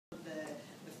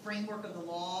framework of the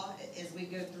law as we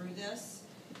go through this.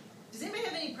 Does anybody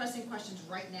have any pressing questions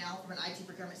right now from an IT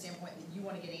procurement standpoint that you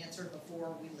want to get answered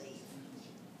before we leave?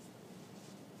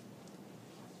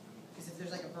 Because if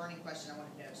there's like a burning question, I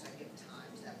want to know so I give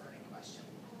time to that burning question.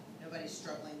 Nobody's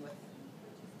struggling with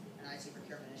an IT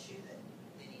procurement issue that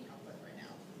they need help with right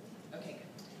now. Okay, good.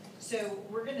 So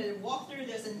we're going to walk through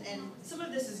this, and some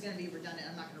of this is going to be redundant.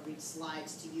 I'm not going to read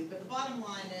slides to you, but the bottom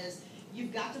line is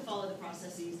you've got to follow the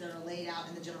processes that are laid out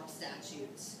in the general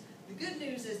statutes. The good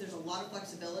news is there's a lot of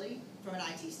flexibility from an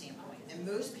IT standpoint, and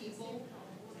most people,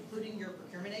 including your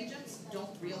procurement agents, don't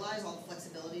realize all the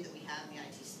flexibility that we have in the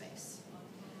IT space.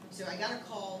 So I got a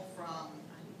call from,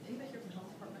 anybody here from the health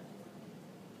department?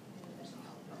 There's no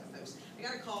health department folks. I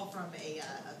got a call from a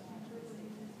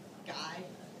guy.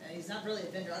 He's not really a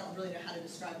vendor. I don't really know how to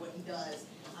describe what he does.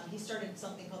 He started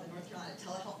something called the North Carolina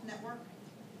Telehealth Network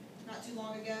not too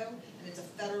long ago, and it's a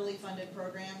federally funded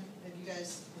program. Have you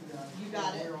guys, you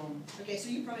got it? Okay, so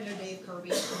you probably know Dave Kirby.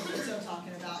 That's what I'm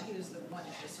talking about. He was the one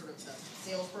that was sort of the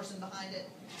salesperson behind it.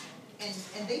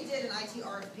 And they did an IT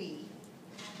RFP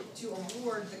to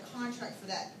award the contract for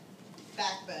that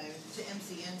backbone to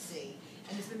MCNC.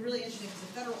 And it's been really interesting because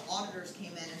the federal auditors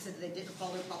came in and said that they didn't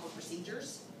follow proper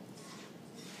procedures.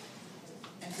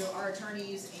 And so our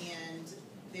attorneys and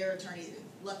their attorney,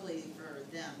 luckily for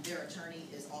them, their attorney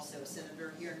is also a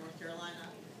senator here in North Carolina,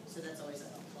 so that's always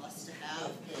a plus to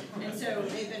have. And so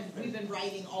we've been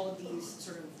writing all of these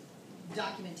sort of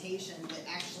documentation that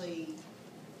actually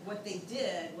what they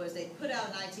did was they put out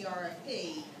an IT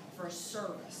RFP for a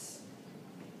service.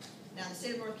 Now, in the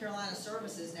state of North Carolina,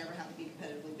 services never have to be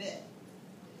competitively bid.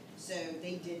 So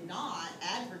they did not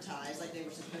advertise like they were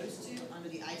supposed to under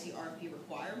the IT RFP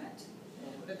requirement.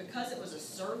 But because it was a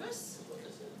service,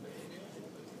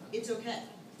 it's okay.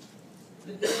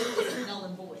 The bid is null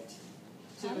and void.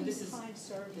 So this is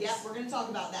service. Yeah, we're going to talk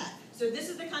about that. So this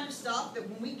is the kind of stuff that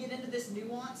when we get into this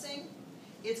nuancing,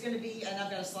 it's going to be, and I've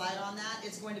got a slide on that,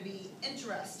 it's going to be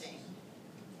interesting,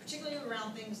 particularly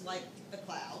around things like the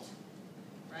cloud,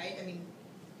 right? I mean,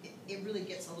 it really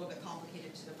gets a little bit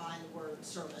complicated to define the word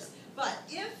service. But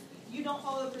if you don't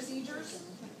follow the procedures,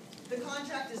 the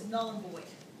contract is null and void.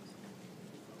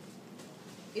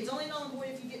 It's only null and void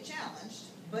if you get challenged,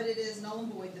 but it is null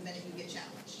and void the minute you get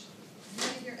challenged. Has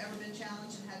anybody here ever been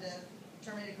challenged and had to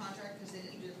terminate a contract because they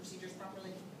didn't do the procedures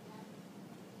properly?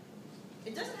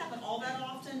 It doesn't happen all that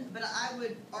often, but I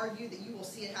would argue that you will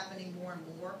see it happening more and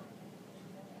more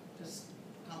because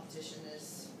competition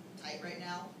is tight right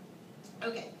now.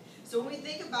 Okay, so when we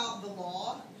think about the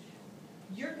law,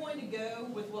 you're going to go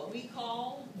with what we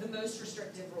call the most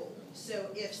restrictive rule. So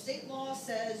if state law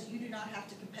says you do not have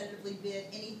to competitively bid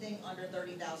anything under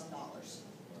 $30,000,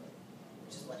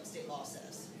 which is what state law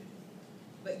says,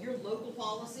 but your local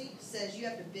policy says you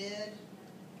have to bid,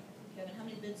 Kevin, how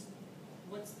many bids,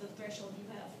 what's the threshold you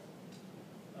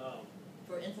have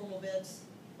for informal bids?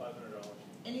 $500.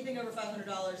 Anything over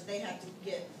 $500, they have to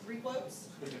get 3 quotes?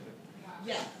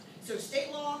 Yeah. So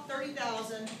state law,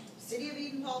 $30,000. City of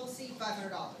Eden policy,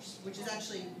 $500, which is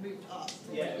actually moved up.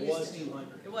 Yeah, it was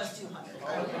 200. It was 200.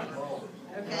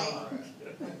 Okay.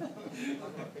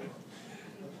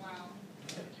 Wow.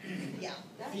 Yeah.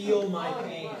 Feel my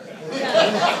pain.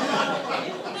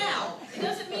 Now, it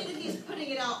doesn't mean that he's putting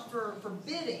it out for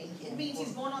bidding. It means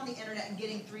he's going on the internet and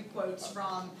getting 3 quotes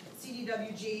from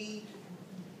CDWG,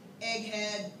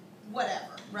 Egghead,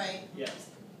 whatever, right? Yes.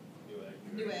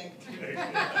 New egg.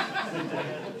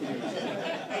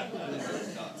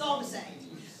 It's all the same.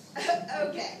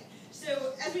 Okay,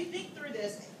 so as we think through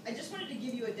this, I just wanted to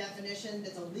give you a definition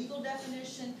that's a legal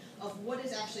definition of what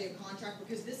is actually a contract,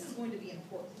 because this is going to be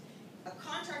important. A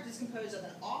contract is composed of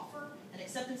an offer, an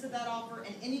acceptance of that offer,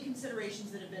 and any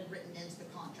considerations that have been written into the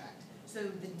contract. So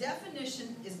the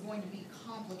definition is going to be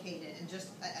complicated, and just,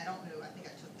 I don't know, I think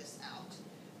I took this out.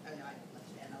 Oh no, I left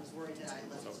it in. I was worried that I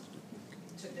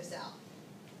took this out.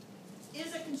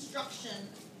 Is a construction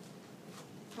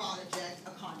project a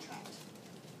contract?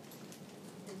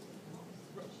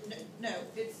 No,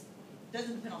 it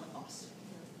doesn't depend on the cost.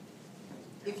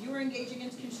 If you are engaging in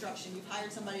construction, you've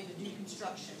hired somebody to do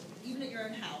construction, even at your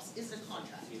own house, is it a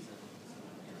contract?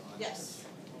 Yes.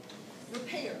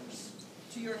 Repairs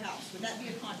to your house, would that be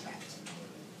a contract?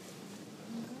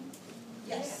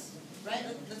 Yes. Right?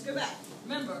 Let's go back.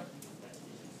 Remember,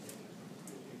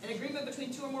 an agreement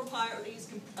between 2 or more parties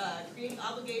creating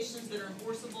obligations that are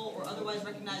enforceable or otherwise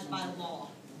recognized by law.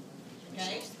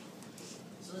 Okay?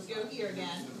 So let's go here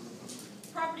again.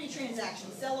 Property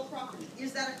transaction, sell a property.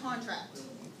 Is that a contract?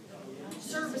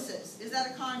 Services, is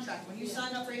that a contract? When you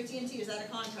sign up for AT&T, is that a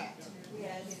contract?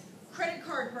 Yes. Credit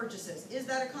card purchases, is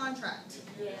that a contract?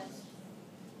 Yes.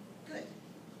 Good.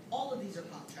 All of these are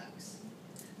contracts.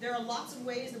 There are lots of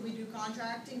ways that we do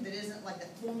contracting that isn't like the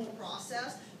formal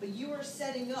process, but you are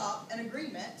setting up an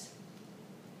agreement,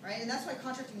 right? And that's why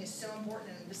contracting is so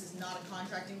important, and this is not a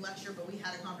contracting lecture, but we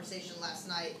had a conversation last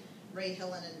night. Ray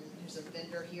Hillen, who's a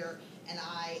vendor here, and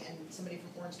I and somebody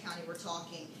from Orange County were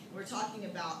talking. We're talking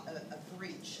about a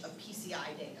breach of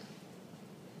PCI data.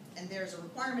 And there's a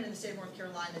requirement in the state of North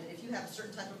Carolina that if you have a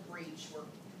certain type of breach where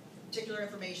particular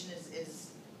information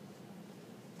is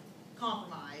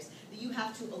compromised, that you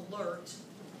have to alert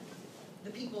the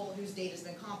people whose data has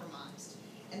been compromised.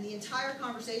 And the entire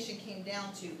conversation came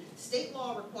down to state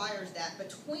law requires that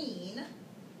between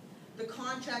the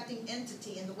contracting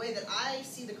entity, and the way that I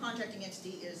see the contracting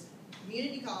entity is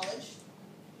community college,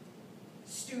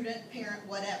 student, parent,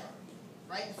 whatever,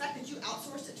 right? The fact that you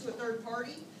outsource it to a third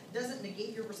party doesn't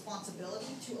negate your responsibility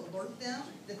to alert them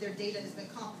that their data has been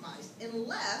compromised,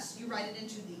 unless you write it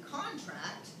into the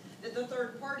contract that the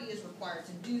third party is required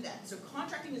to do that. So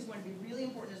contracting is going to be really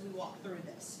important as we walk through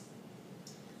this.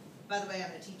 By the way, I'm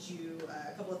going to teach you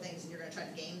a couple of things, and you're going to try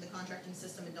to game the contracting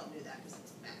system, and don't do that because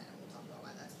it's bad, and we'll talk about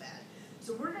why that's bad.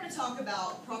 So we're going to talk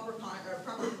about proper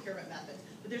procurement methods,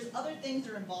 but there's other things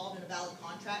that are involved in a valid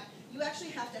contract. You actually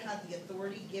have to have the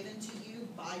authority given to you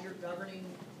by your governing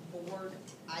board,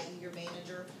 i.e. your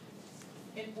manager,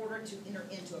 in order to enter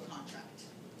into a contract.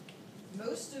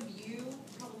 Most of you,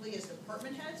 probably as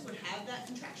department heads, would have that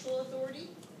contractual authority.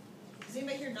 Does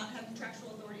anybody here not have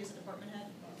contractual authority as a department head?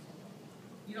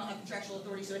 You don't have contractual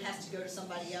authority, so it has to go to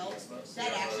somebody else.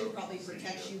 That actually probably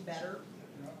protects you better.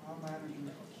 I'm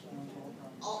managing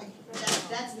all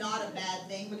That's not a bad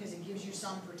thing because it gives you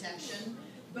some protection.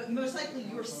 But most likely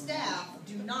your staff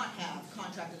do not have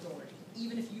contract authority,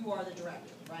 even if you are the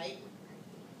director, right?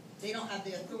 They don't have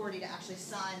the authority to actually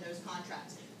sign those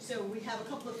contracts. So we have a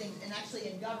couple of things, and actually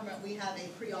in government we have a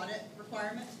pre-audit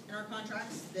requirement in our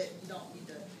contracts that you don't need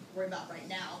to worry about right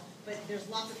now. But there's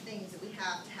lots of things that we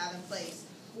have to have in place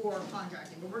for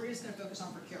contracting, but we're just going to focus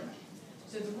on procurement.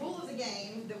 So the rule of the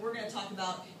game that we're going to talk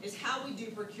about is how we do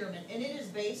procurement, and it is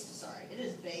based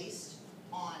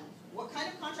on what kind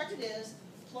of contract it is,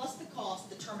 plus the cost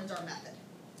determines our method.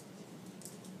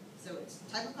 So it's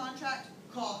type of contract,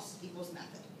 cost equals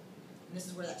method. And this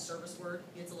is where that service word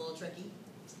gets a little tricky.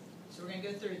 So we're going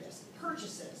to go through this.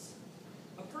 Purchases.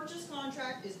 A purchase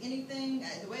contract is anything,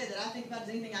 the way that I think about it is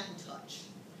anything I can touch,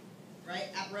 right?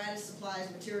 Apparatus,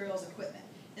 supplies, materials, equipment.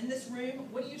 In this room,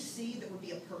 what do you see that would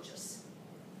be a purchase?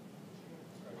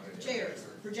 Chairs,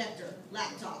 projector,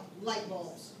 laptop, light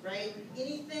bulbs, right?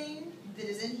 Anything that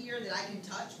is in here that I can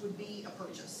touch would be a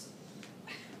purchase.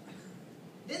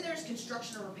 Then there's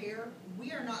construction or repair.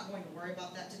 We are not going to worry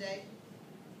about that today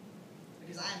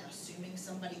because I am assuming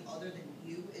somebody other than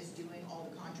you is doing all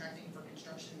the contracting for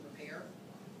construction and repair.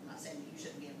 I'm not saying that you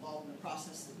shouldn't be involved in the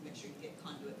process to make sure you get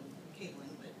conduit and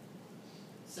cabling, but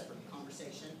separate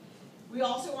conversation. We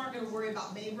also aren't going to worry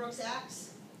about Maybrooks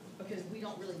Acts because we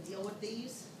don't really deal with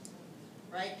these,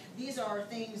 right? These are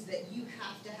things that you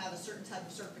have to have a certain type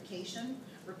of certification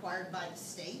required by the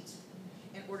state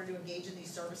in order to engage in these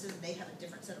services. They have a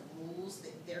different set of rules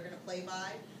that they're going to play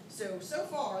by. So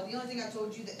far, the only thing I've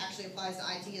told you that actually applies to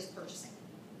IT is purchasing,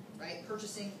 right?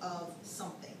 Purchasing of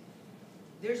something.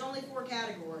 There's only 4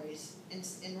 categories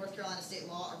in North Carolina state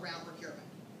law around procurement.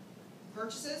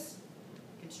 Purchases,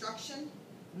 construction,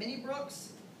 mini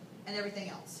brooks, and everything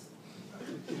else.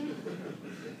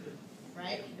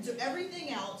 Right? And so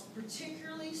everything else,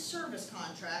 particularly service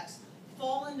contracts,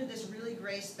 fall into this really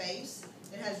gray space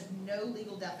that has no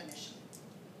legal definition.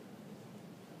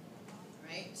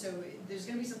 Right? So there's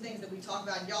going to be some things that we talk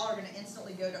about, and y'all are going to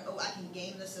instantly go to, oh, I can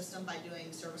game the system by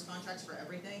doing service contracts for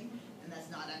everything, and that's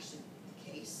not actually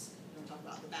the case. We're going to talk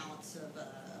about the balance of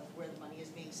where the money is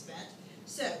being spent.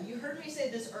 So you heard me say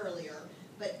this earlier,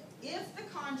 but if the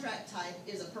contract type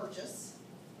is a purchase,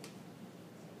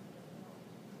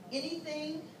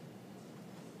 anything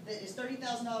that is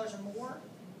 $30,000 or more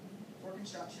for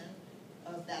construction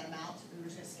of that amount, we're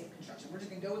just going to skip construction. We're just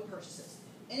going to go with purchases.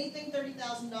 Anything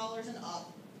 $30,000 and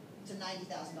up to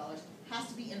 $90,000 has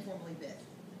to be informally bid.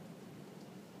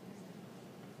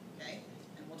 Okay?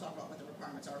 And we'll talk about what the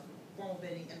requirements are for formal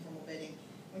bidding, informal bidding.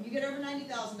 When you get over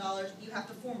 $90,000, you have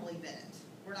to formally bid it.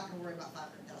 We're not going to worry about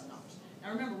 $500,000.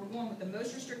 Now remember, we're going with the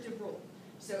most restrictive rule.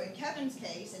 So in Kevin's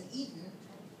case, in Eaton,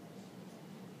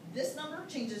 this number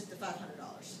changes to $500.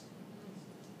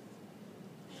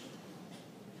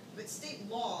 But state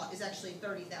law is actually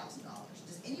 $30,000.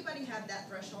 Does anybody have that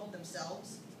threshold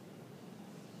themselves?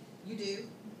 You do.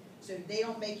 So they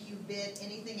don't make you bid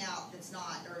anything out that's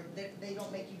not, or they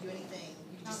don't make you do anything.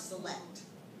 You can just select.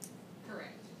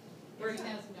 Correct. $30,000.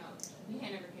 You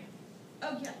can't ever can.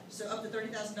 Oh, yeah, so up to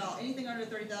 $30,000, anything under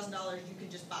 $30,000 you can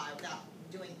just buy without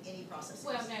doing any processing.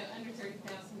 Well, no, under 30,000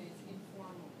 is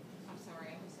informal. I'm sorry,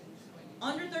 I misunderstood what you said.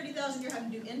 Under 30,000 you're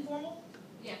having to do informal?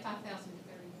 Yeah, 5,000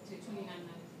 to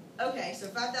 29,900. Okay, so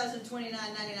 $5,000 to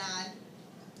 $29.99.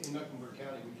 In Mecklenburg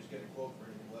County, we just get a quote for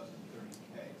anything less than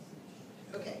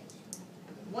 30K. Okay.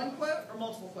 One quote or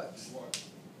multiple quotes? One.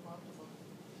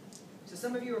 So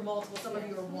some of you are multiple, some of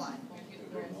you are one.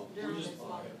 We just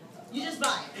buy it. You just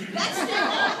buy it. That's state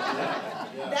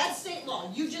law. That's state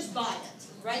law. You just buy it,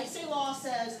 right? State law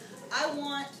says, I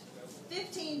want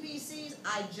 15 PCs,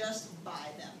 I just buy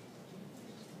them,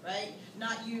 right?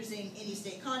 Not using any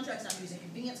state contracts, not using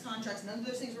convenience contracts, none of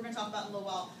those things we're going to talk about in a little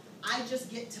while. I just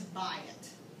get to buy it.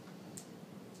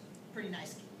 Pretty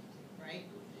nice, right?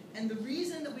 And the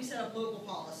reason that we set up local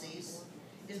policies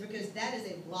is because that is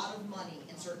a lot of money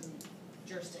in certain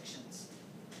jurisdictions.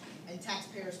 And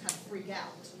taxpayers kind of freak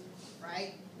out,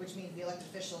 right? Which means the elected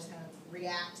officials kind of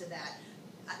react to that.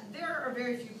 There are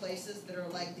very few places that are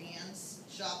like Dan's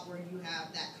shop where you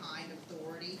have that kind of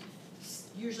authority.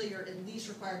 Usually you're at least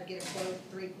required to get a quote,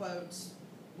 3 quotes,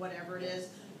 whatever it is.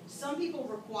 Some people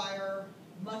require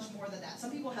much more than that.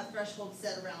 Some people have thresholds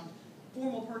set around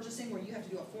formal purchasing where you have to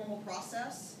do a formal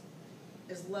process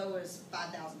as low as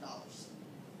 $5,000,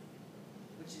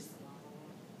 which is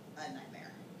a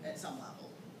nightmare at some level.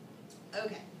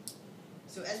 Okay,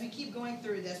 so as we keep going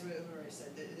through this, we already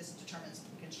said that this determines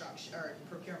construction or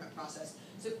procurement process.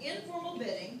 So informal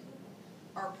bidding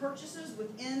are purchases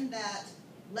within that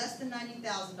less than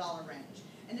 $90,000 range.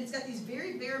 And it's got these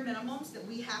very bare minimums that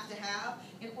we have to have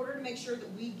in order to make sure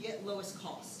that we get lowest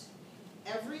cost.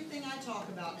 Everything I talk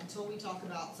about until we talk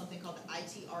about something called the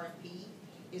IT RFP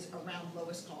is around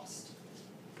lowest cost.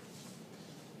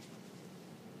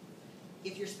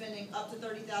 If you're spending up to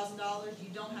 $30,000, you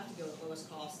don't have to go with lowest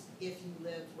cost if you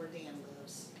live where Dan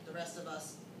lives. The rest of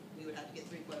us, we would have to get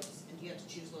 3 quotes. And do you have to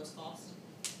choose lowest cost?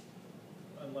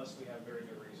 Unless we have very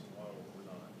good reason why we're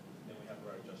not, then we have to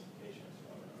write a justification as to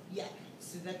why we're not. Yeah,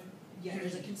 so that, yeah,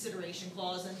 there's a consideration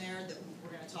clause in there that we're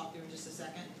going to talk through in just a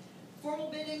second. Formal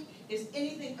bidding is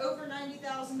anything over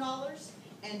 $90,000,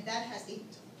 and that has a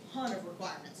ton of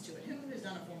requirements to it. Who has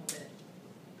done a formal bid?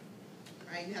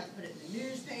 Right, you have to put it in the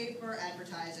newspaper,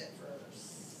 advertise it for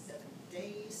 7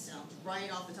 days, sounds right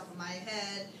off the top of my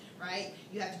head, right?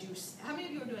 You have to do, how many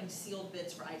of you are doing sealed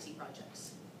bids for IT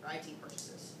projects, or IT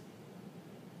purchases?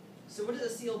 So what does a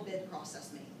sealed bid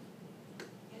process mean? You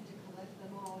have to collect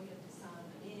them all, you have to sign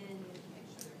them in, you have to make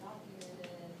sure they're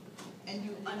documented. And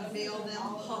you And unveil open them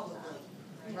all of publicly,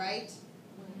 them, right?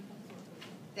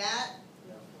 That,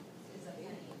 Is a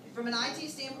pain. from an IT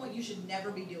standpoint, you should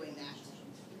never be doing that.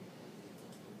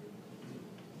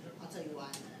 I'll tell you why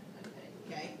in a minute,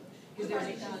 okay? Because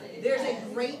there's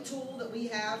a great tool that we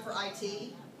have for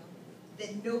IT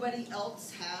that nobody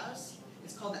else has.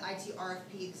 It's called the IT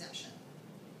RFP exemption.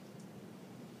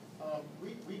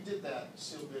 We did that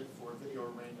sealed bid for video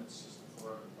arraignment system for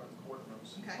our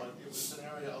courtrooms. Okay. But it was an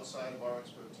area outside of our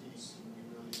expertise, and we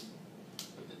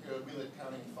really, we let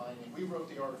accounting and finding, we wrote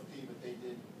the RFP, but they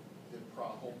did the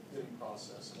whole bidding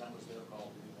process, and that was their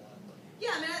call to do that. But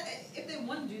Yeah, I mean, if they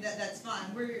want to do that, that's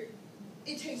fine.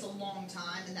 It takes a long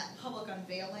time, and that public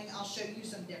unveiling, I'll show you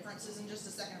some differences in just a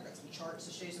second. I've got some charts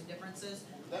to show you some differences.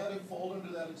 would that fall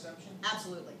under that exemption?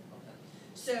 Absolutely. Okay.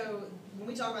 So when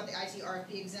we talk about the IT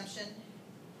RFP exemption,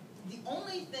 the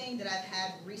only thing that I've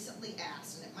had recently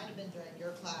asked, and it might have been during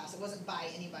your class, it wasn't by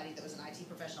anybody that was an IT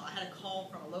professional. I had a call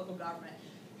from a local government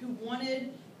who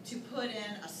wanted to put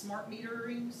in a smart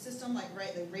metering system, like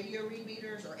the radio read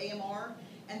meters or AMR,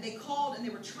 and they called and they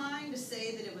were trying to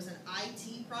say that it was an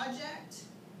IT project.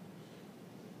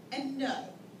 And no.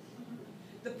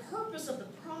 The purpose of the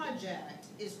project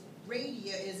is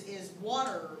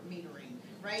water metering,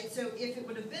 right? So if it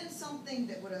would have been something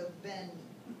that would have been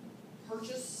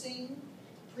purchasing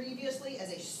previously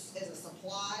as a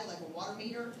supply, like a water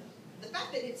meter, the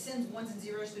fact that it sends ones and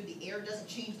zeros through the air doesn't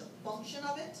change the function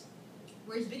of it.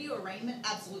 Whereas video arraignment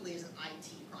absolutely is an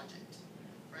IT project,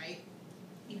 right?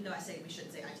 Even though I say we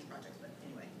shouldn't say IT projects, but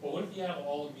anyway. Well, what if you have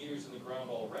all the meters in the ground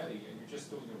already and you're just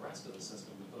doing the rest of the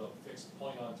system? You put up fixed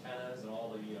point antennas and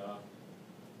all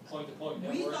the point-to-point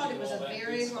networking. We thought it was and a all that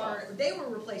very good stuff. hard, they were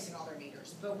replacing all their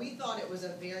meters, but we thought it was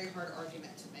a very hard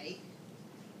argument to make.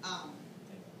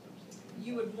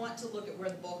 You would want to look at where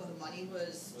the bulk of the money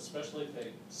was. Especially if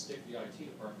they stick the IT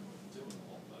department doing the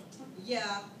whole thing.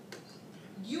 Yeah,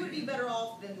 you would be better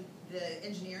off than the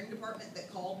engineering department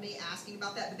that called me asking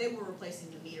about that, but they were replacing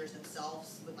the meters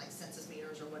themselves with like census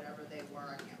meters or whatever they were,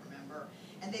 I can't remember.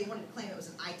 And they wanted to claim it was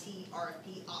an IT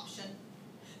RFP option.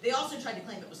 They also tried to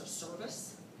claim it was a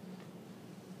service.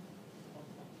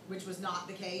 which was not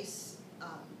the case.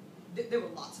 There were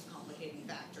lots of complicating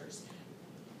factors.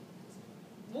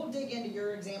 We'll dig into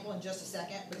your example in just a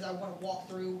second, because I want to walk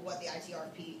through what the IT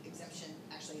RFP exemption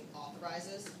actually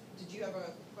authorizes. Did you have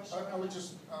a question? I would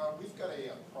just, we've got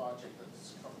a project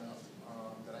that's coming up,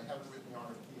 that I haven't written the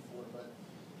RFP for, but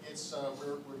it's,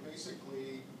 we're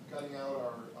basically gutting out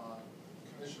our,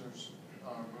 commissioner's,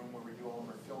 room where we do all of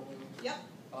our filming. Yep.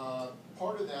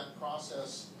 Part of that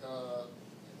process,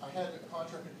 I had a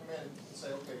contractor come in and say,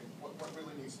 okay, what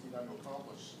really needs to be done to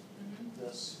accomplish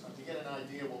this, to get an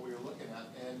idea of what we were looking at,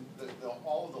 and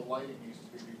all of the lighting needs to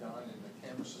be redone, and the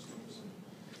camera systems, and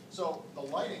so the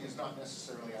lighting is not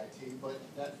necessarily IT, but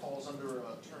that falls under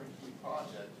a turnkey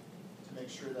project to make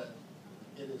sure that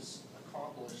it is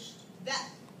accomplished That,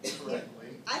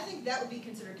 correctly. I think that would be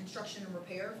considered construction and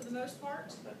repair for the most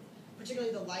part, Okay.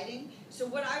 particularly the lighting. So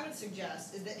what I would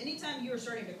suggest is that anytime you are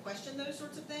starting to question those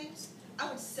sorts of things, I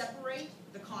would separate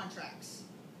the contracts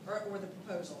or the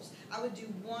proposals. I would do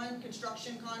one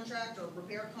construction contract or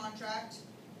repair contract,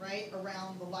 right,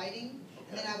 around the lighting,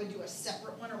 and then I would do a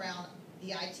separate one around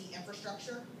the IT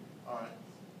infrastructure. All right.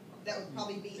 That would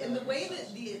probably be, Yeah, and the that way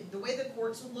makes that the way the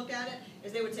courts would look at it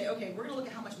is they would say, okay, we're gonna look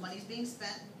at how much money's being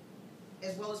spent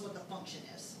as well as what the function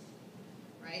is,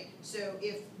 right? So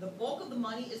if the bulk of the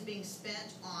money is being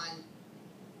spent on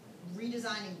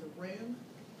redesigning the room,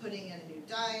 putting in a new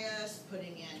dais,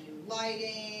 putting in new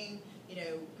lighting,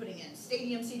 putting in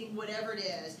stadium seating, whatever it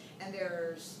is, and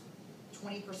there's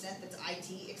 20% that's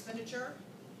IT expenditure,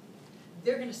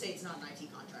 they're gonna say it's not an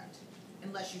IT contract,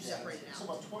 unless you separate it So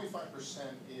out. about 25%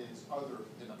 is other,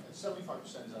 75%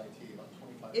 is IT, about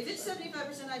 25%. If it's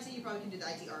 75% IT, you probably can do the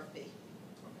IT RFP,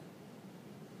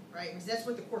 right? Because that's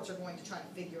what the courts are going to try to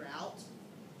figure out.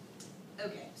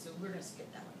 Okay, so we're gonna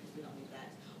skip that one because we don't need that.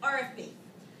 RFP.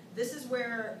 This is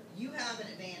where you have an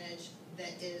advantage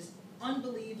that is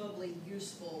unbelievably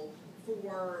useful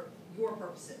for your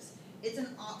purposes. It's an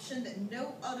option that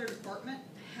no other department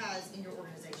has in your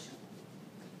organization.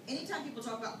 Anytime people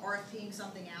talk about RFPing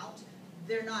something out,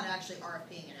 they're not actually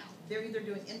RFPing it out. They're either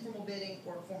doing informal bidding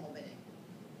or formal bidding.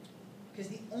 Because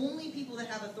the only people that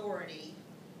have authority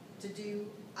to do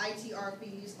IT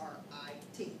RFPs are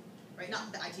IT, right?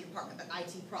 Not the IT department, but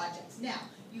IT projects. Now,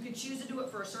 you can choose to do it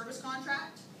for a service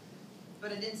contract,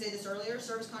 but I didn't say this earlier,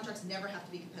 service contracts never have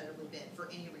to be competitively bid for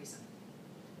any reason.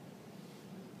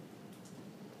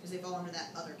 Because they fall under that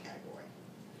other category.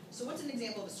 So what's an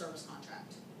example of a service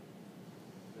contract?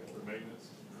 Network maintenance.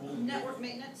 Network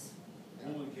maintenance,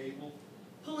 Pulling cable.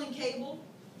 pulling cable,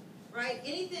 right?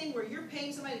 Anything where you're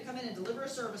paying somebody to come in and deliver a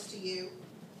service to you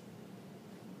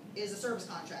is a service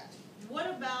contract. What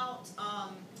about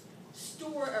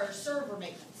store or server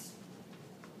maintenance?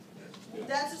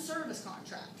 That's a service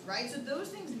contract, right? So those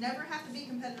things never have to be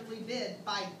competitively bid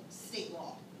by state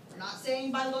law. I'm not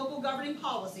saying by local governing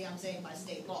policy, I'm saying by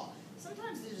state law.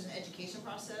 Sometimes there's an education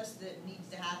process that needs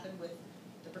to happen with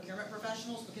the procurement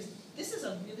professionals, because this is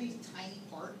a really tiny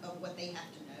part of what they have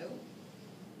to know.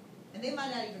 And they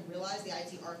might not even realize the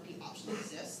IT RFP option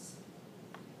exists.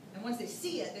 And once they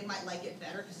see it, they might like it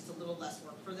better because it's a little less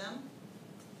work for them.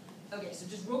 Okay, so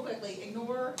just real quickly,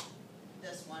 ignore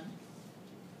this one.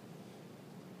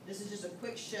 This is just a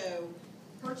quick show.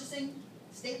 Purchasing,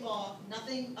 state law,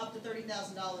 nothing up to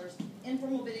 $30,000.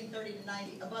 Informal bidding, 30 to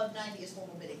 90. Above 90 is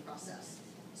formal bidding process.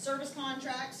 Service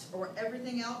contracts or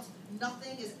everything else,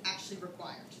 nothing is actually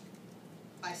required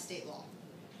by state law.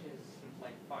 Is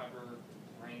like fiber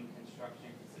ring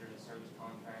construction considered a service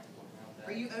contract?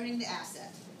 Are you owning the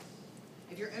asset?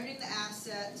 If you're owning the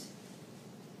asset,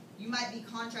 you might be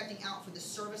contracting out for the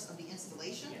service of the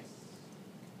installation. Yes.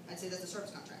 I'd say that's a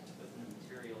service contract. But the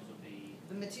materials would be.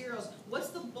 The materials, what's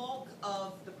the bulk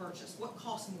of the purchase? What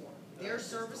costs more? Their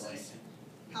services? Installation.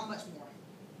 How much more?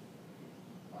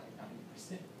 Like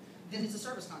 90%. Then it's a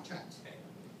service contract, Okay.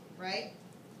 right?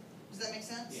 Does that make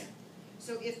sense? Yeah.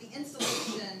 So if the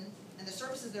installation and the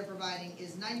services they're providing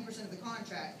is 90% of the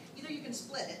contract, either you can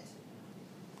split it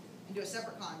and do a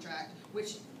separate contract,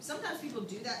 which sometimes people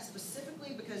do that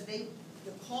specifically because the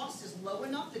cost is low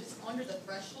enough that it's under the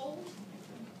threshold.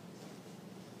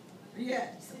 Yeah,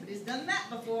 somebody's done that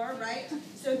before, right?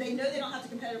 So they know they don't have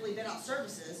to competitively bid out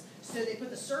services, so they put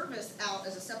the service out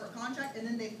as a separate contract, and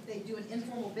then they do an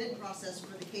informal bid process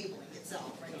for the cabling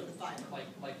itself, right, for the fiber.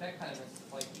 Like that kind of,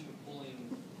 like even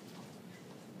pulling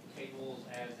cables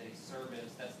as a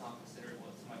service, that's not considered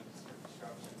what somebody considered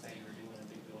construction, say you were doing a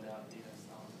big build out, that's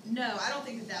not. No, I don't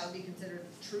think that would be considered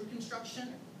true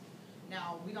construction.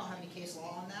 Now, we don't have any case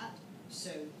law on that, so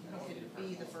you could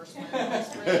be the first one in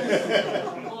this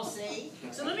race. We'll see.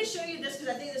 So let me show you this,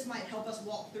 because I think this might help us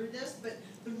walk through this, but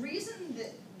the reason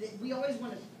that we always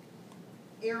want to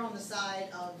err on the side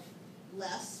of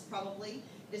less, probably,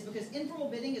 is because informal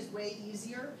bidding is way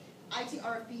easier. IT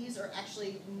RFPs are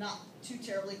actually not too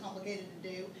terribly complicated to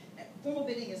do. Formal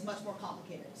bidding is much more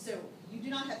complicated. So you do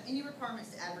not have any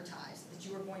requirements to advertise that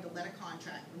you are going to let a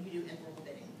contract when you do informal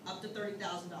bidding, up to $30,000.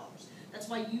 That's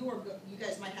why you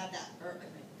guys might have that, or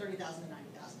 $30,000 to $90,000.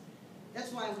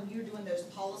 That's why when you're doing those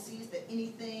policies that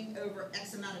anything over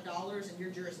X amount of dollars in your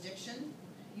jurisdiction,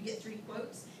 you get 3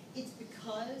 quotes. It's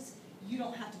because you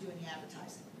don't have to do any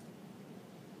advertising.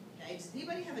 Okay, does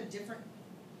anybody have a different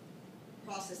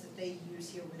process that they use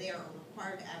here where they are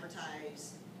required to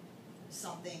advertise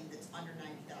something that's under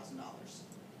 $90,000?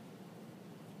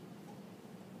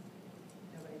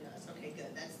 Nobody does. Okay,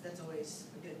 good. That's always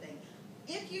a good thing.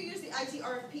 If you use the IT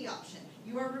RFP option,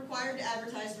 you are required to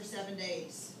advertise for 7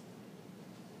 days.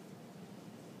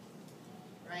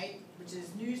 Right? Which is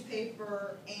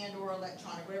newspaper and or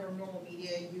electronic, whatever normal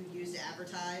media you use to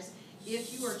advertise.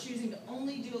 If you are choosing to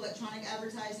only do electronic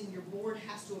advertising, your board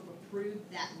has to have approved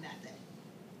that method.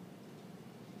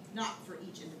 Not for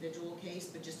each individual case,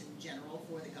 but just in general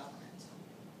for the government.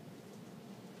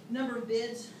 Number of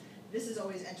bids, this is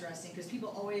always interesting because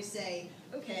people always say,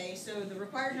 okay, so the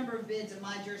required number of bids in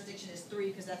my jurisdiction is 3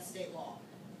 because that's state law.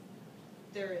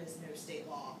 There is no state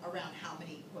law around how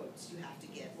many quotes you have to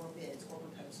give, or bids, or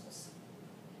proposals,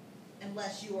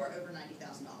 unless you are over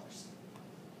 $90,000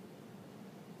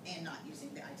 and not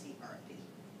using the IT RFP.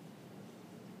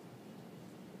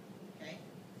 Okay,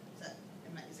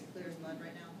 is it clear as mud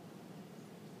right now?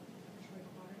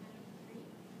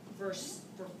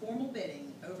 For formal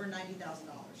bidding over $90,000,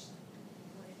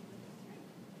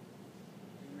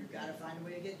 we've got to find a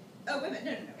way to get. Oh, wait a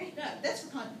minute! No. That's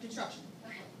for construction.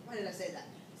 Why did I say that?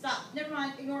 Stop. Never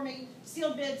mind. Ignore me.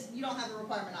 Sealed bids, you don't have a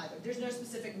requirement either. There's no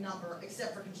specific number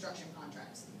except for construction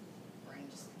contracts. Brain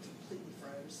just completely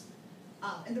froze.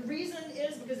 And the reason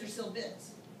is because they're sealed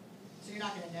bids. So you're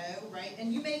not going to know, right?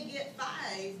 And you may get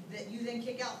 5 that you then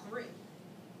kick out 3,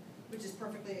 which is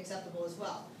perfectly acceptable as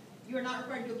well. You are not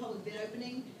required to do a public bid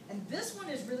opening. And this one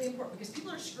is really important because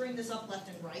people are screwing this up left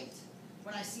and right.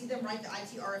 When I see them write the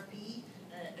IT RFP,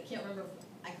 I can't remember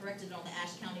if I corrected it on the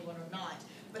Ashe County one or not,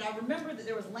 but I remember that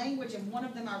there was language in one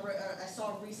of them I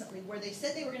saw recently where they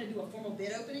said they were going to do a formal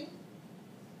bid opening,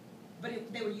 but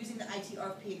they were using the IT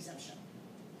RFP exemption.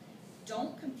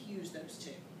 Don't confuse those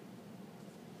two.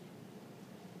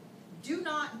 Do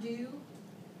not do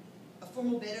a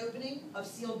formal bid opening of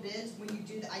sealed bids when you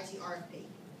do the IT RFP.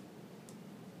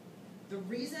 The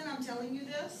reason I'm telling you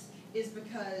this is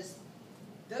because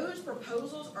those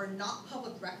proposals are not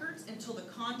public records until the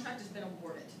contract has been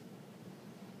awarded.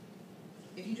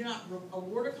 If you do not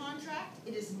award a contract,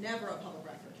 it is never a public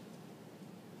record.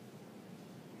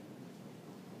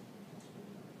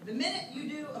 The minute you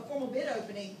do a formal bid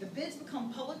opening, the bids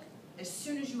become public as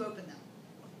soon as you open them.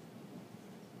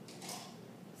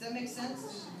 Does that make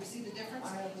sense? You see the difference?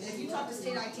 And if you talk to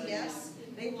state ITS,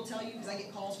 they will tell you, because I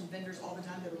get calls from vendors all the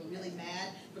time that are really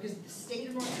mad, because the state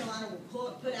of North Carolina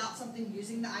will put out something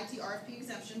using the IT RFP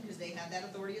exemption, because they have that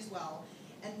authority as well,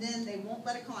 and then they won't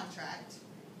let a contract,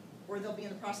 or they'll be in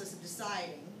the process of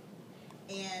deciding,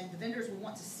 and the vendors will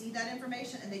want to see that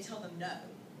information, and they tell them no.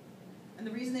 And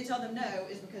the reason they tell them no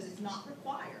is because it's not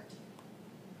required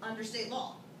under state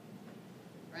law.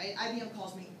 Right? IBM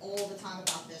calls me all the time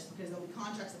about this because there'll be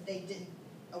contracts that they didn't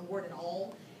award at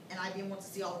all, and IBM wants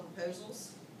to see all the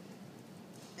proposals,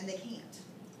 and they can't.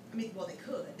 I mean, well, they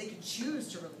could. They could choose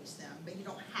to release them, but you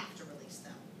don't have to release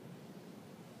them.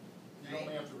 You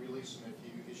only have to release them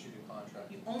if you issued a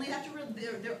contract. You only have to,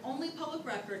 they're only public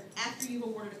record after you've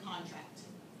awarded a contract.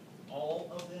 All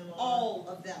of them are? All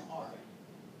of them are.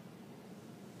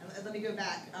 And let me go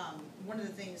back. One of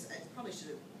the things, I probably should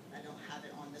have, I don't have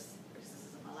it on this because this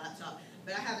isn't my laptop,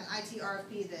 but I have an IT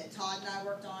RFP that Todd and I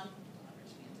worked on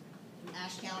from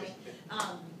Ashe County.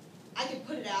 I could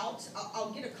put it out.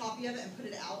 I'll get a copy of it and put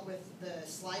it out with the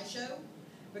slideshow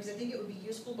because I think it would be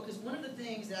useful, because one of the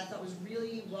things that I thought was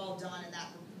really well done in that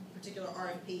particular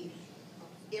RFP,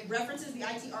 it references the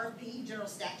IT RFP general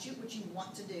statute, which you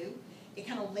want to do. It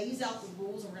kind of lays out the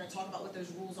rules, and we're going to talk about what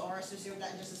those rules are associated with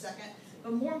that in just a second.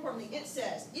 But more importantly, it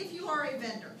says, if you are a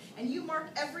vendor and you mark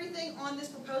everything on this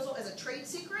proposal as a trade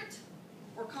secret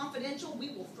or confidential, we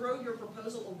will throw your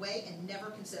proposal away and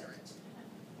never consider it.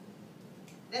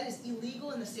 That is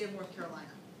illegal in the state of North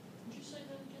Carolina. Would you say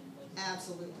that again, please?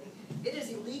 Absolutely. It is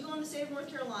illegal in the state of North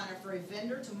Carolina for a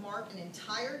vendor to mark an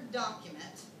entire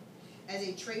document as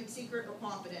a trade secret or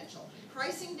confidential.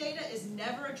 Pricing data is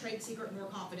never a trade secret nor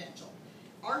confidential.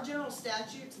 Our general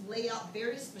statutes lay out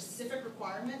very specific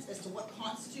requirements as to what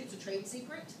constitutes a trade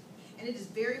secret, and it is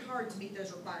very hard to meet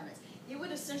those requirements. it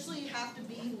would essentially have to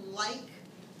be like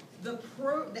the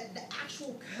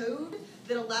actual code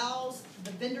that allows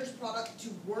the vendor's product to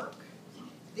work,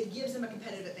 that gives them a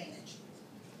competitive advantage.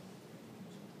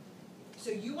 So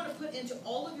you want to put into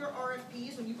all of your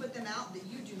RFPs, when you put them out, that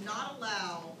you do not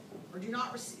allow, or do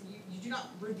not you do not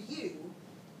review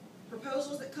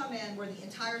proposals that come in where the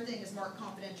entire thing is marked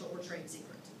confidential or trade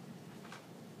secret.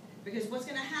 Because what's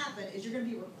going to happen is you're going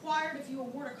to be required, if you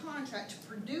award a contract, to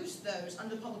produce those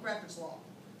under the public records law.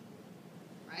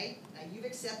 Right? Now you've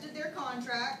accepted their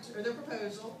contract or their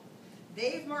proposal.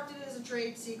 They've marked it as a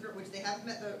trade secret, which they haven't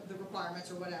met the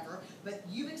requirements or whatever, but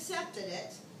you've accepted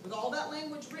it with all that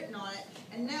language written on it,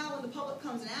 and now when the public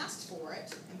comes and asks for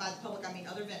it, and by the public I mean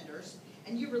other vendors,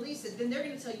 and you release it, then they're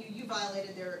going to tell you you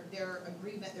violated their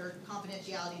agreement, their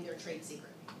confidentiality, their trade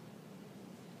secret.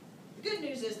 The good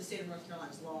news is the state of North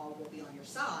Carolina's law will be on your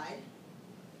side.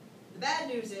 The bad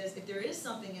news is if there is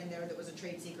something in there that was a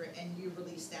trade secret and you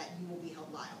release that, you will be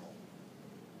held liable.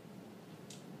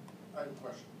 I have a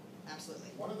question. Absolutely.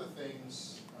 One of the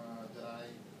things that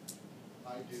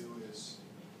I do is,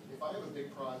 if I have a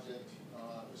big project,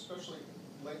 especially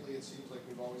lately it seems like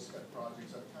we've always got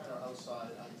projects that are kind of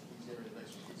outside IT's area of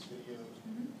expertise, videos,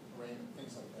 random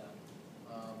things like that.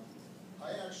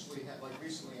 I actually had, like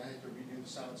recently I had to redo the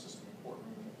sound system in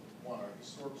courtroom one, our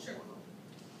historical courtroom.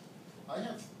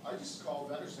 I just call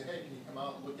vendors and say, hey, can you come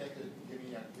out and look at it and give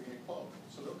me a quote?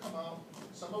 So they'll come out,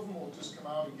 some of them will just come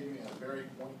out and give me a very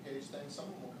one-page thing, some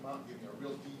of them will come out and give me a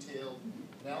real detailed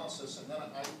analysis, and then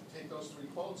I take those 3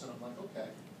 quotes and I'm like,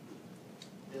 okay,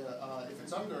 if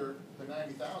it's under the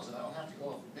 90,000, I don't have to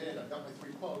go out for bid, I've got my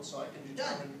 3 quotes, so I can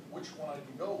determine which one I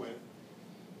can go with.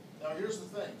 Now here's the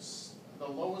things, the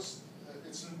lowest,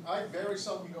 I very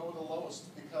seldom go with the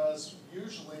lowest, because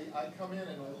usually I come in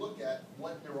and I look at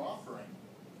what they're offering,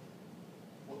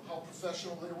 how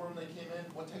professional they were when they came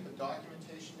in, what type of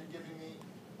documentation they're giving me,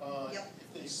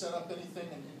 if they set up anything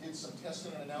and did some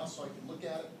testing and analysis so I can look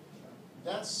at it.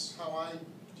 That's how I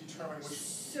determine which.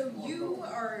 So you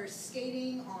are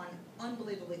skating on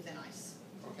unbelievably thin ice.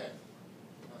 Okay,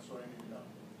 that's what I need to know.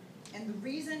 And the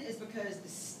reason is because the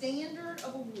standard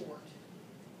of award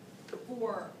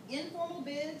for informal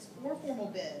bids or formal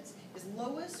bids is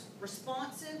lowest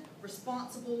responsive,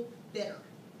 responsible bidder.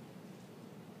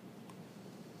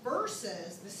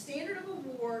 Versus the standard of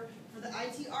award for the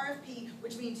IT RFP,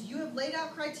 which means you have laid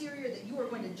out criteria that you are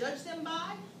going to judge them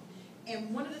by.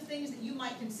 And one of the things that you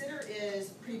might consider is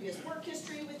previous work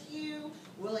history with you,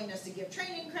 willingness to give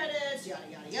training credits, yada,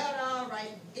 yada, yada,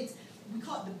 right? We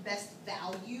call it the best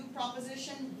value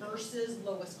proposition versus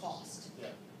lowest cost. Yeah.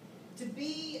 To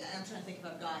be, I'm trying to think if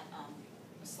I've got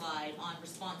a slide on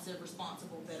responsive,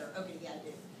 responsible bidder. Okay, yeah, I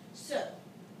do. So,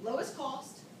 lowest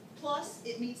cost, plus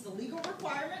it meets the legal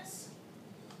requirements,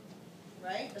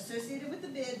 right, associated with the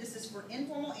bid. This is for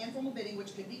informal and formal bidding,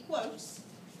 which could be quotes.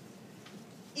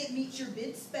 It meets your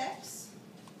bid specs.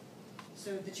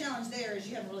 So the challenge there is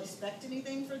you haven't really spec'd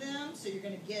anything for them, so you're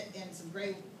going to get in some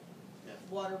gray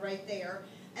water right there.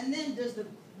 And then does the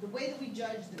way that we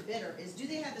judge the bidder is, do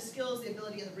they have the skills, the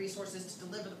ability, and the resources to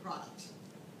deliver the product?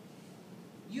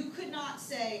 You could not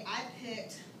say, I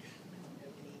picked,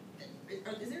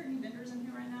 is there any vendors in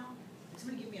here right now?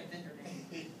 Somebody give me a vendor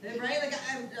name. Right? Like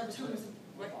I was hoping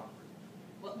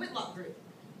Whitlock Group.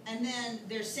 And then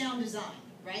there's Sound Design,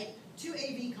 right? 2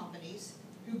 AV companies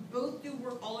who both do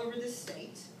work all over this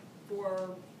state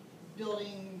for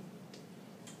building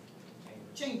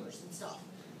chambers and stuff.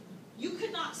 You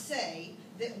could not say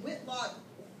that Whitlock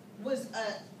was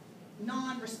a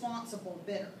non-responsible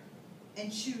bidder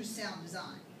and choose Sound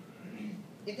Design.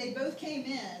 If they both came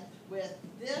in with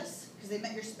this, because they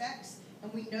met your specs,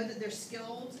 and we know that they're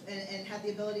skilled and have the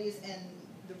abilities and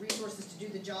the resources to do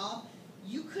the job,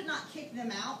 you could not kick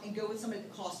them out and go with somebody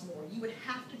that costs more. You would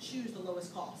have to choose the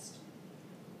lowest cost.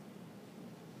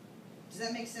 Does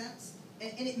that make sense?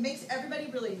 And it makes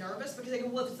everybody really nervous because they go,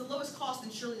 well, if it's the lowest cost,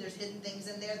 then surely there's hidden things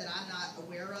in there that I'm not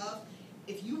aware of.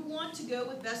 If you want to go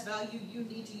with best value, you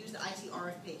need to use the IT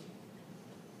RFP.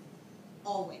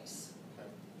 Always. Okay.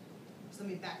 So let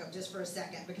me back up just for a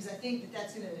second, because I think that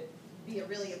that's going to be a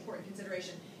really important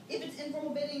consideration. If it's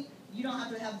informal bidding, you don't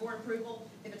have to have board approval.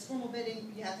 If it's formal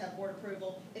bidding, you have to have board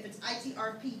approval. If it's IT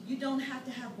RFP, you don't have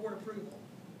to have board approval,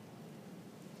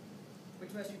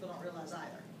 which most people don't realize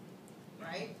either,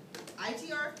 right? IT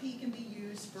RFP can be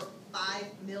used for $5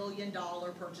 million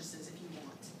purchases if you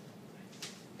want.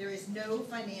 There is no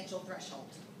financial threshold.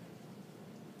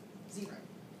 Zero.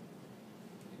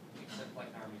 Except like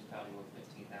our municipality with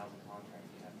 15,000 contracts,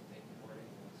 you have to take the board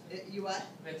anyway. You what?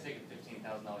 We have to take a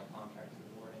 $15,000 contract to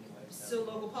the board anyway. So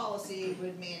local policy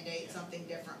would mandate something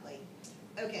differently.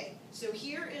 Okay, so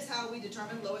here is how we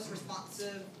determine lowest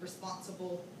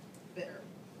responsible bidder.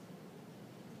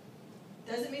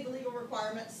 Doesn't meet the legal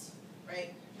requirements,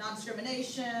 right?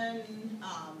 Non-discrimination,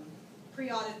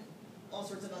 pre-audit, all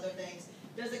sorts of other things.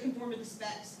 Does it conform to the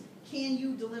specs? Can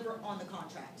you deliver on the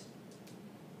contract?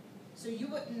 So you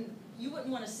wouldn't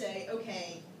want to say,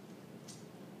 okay,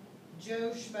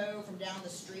 Joe Schmo from down the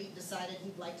street decided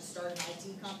he'd like to start an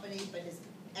IT company, but his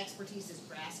expertise is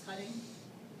grass cutting,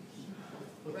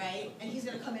 right? And he's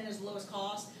going to come in as lowest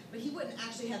cost, but he wouldn't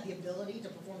actually have the ability to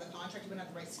perform the contract. He wouldn't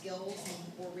have the right skills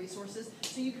or resources,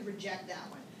 so you could reject that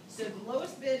one. So the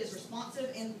lowest bid is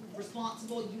responsive and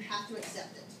responsible. You have to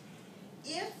accept it.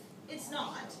 If it's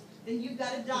not, then you've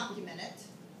got to document it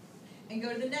and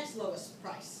go to the next lowest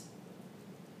price,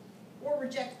 or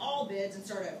reject all bids and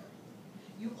start over.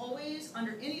 You always,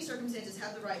 under any circumstances,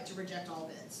 have the right to reject all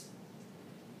bids.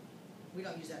 We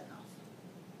don't use that enough.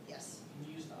 Yes? Can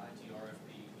you use the IT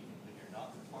RFP even when you're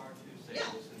not required to, say,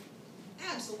 Yeah. listen?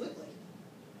 Absolutely.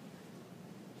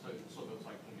 So it looks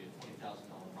like it can be a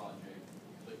 $20,000 project,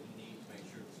 but you need to make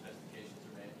sure the specifications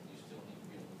are met, you still need to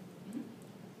be able to.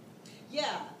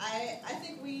 Yeah, I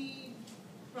think we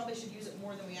probably should use it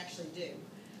more than we actually do.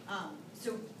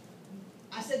 So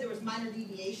I said there was minor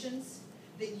deviations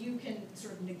that you can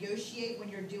sort of negotiate when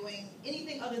you're doing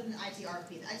anything other than IT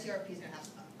RFP. The IT RFP is going to have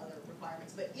other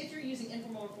requirements, but if you're using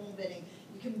informal or formal bidding,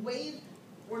 you can waive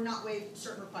or not waive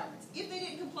certain requirements. If they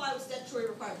didn't comply with statutory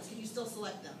requirements, can you still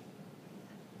select them?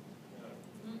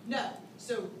 No.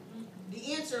 So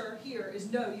the answer here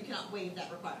is no, you cannot waive that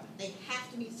requirement. They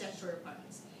have to meet statutory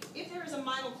requirements. If there is a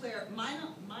minor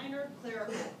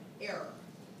clerical error,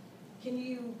 can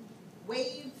you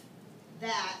waive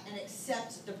that and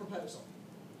accept the proposal?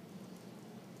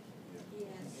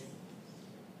 Yes.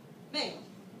 Maybe.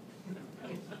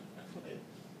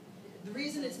 The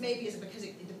reason it's maybe is because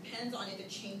it depends on if it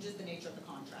changes the nature of the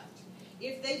contract.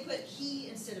 If they put he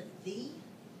instead of thee,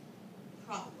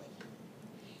 probably.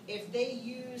 If they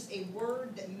use a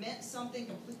word that meant something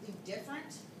completely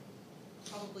different,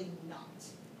 probably not.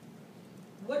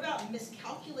 What about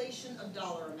miscalculation of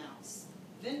dollar amounts?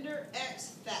 Vendor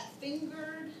X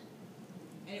fat-fingered,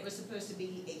 and it was supposed to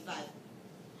be a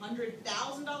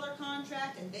 $500,000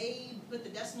 contract, and they put the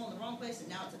decimal in the wrong place, and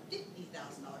now it's a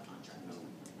 $50,000 contract.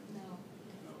 No.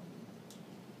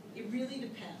 It really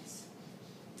depends,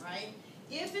 right?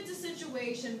 If it's a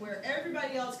situation where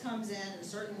everybody else comes in at a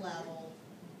certain level,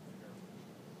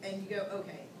 and you go,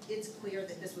 okay, it's clear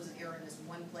that this was an error in this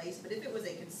one place, but if it was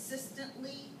a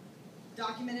consistently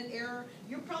documented error,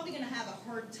 you're probably going to have a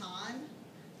hard time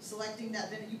selecting that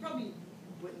vendor. You probably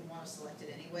wouldn't want to select it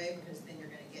anyway, because then you're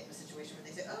going to get in a situation where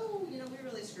they say, oh, you know, we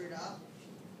really screwed up,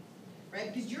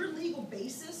 right? Because your legal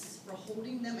basis for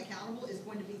holding them accountable is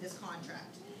going to be this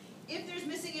contract. If there's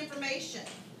missing information,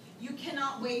 you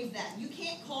cannot waive that. You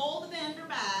can't call the vendor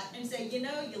back and say, you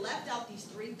know, you left out these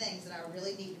 3 things that I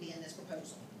really need to be in this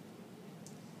proposal.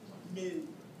 No, you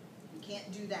can't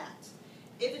do that.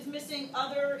 If it's missing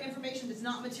other information that's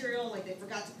not material, like they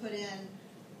forgot to put in,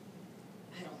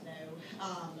 I don't know,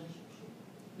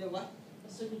 no what?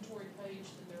 A signatory page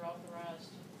that they're authorized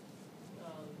to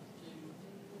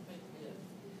make bid.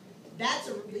 That's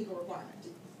a legal requirement,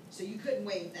 so you couldn't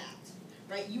waive that,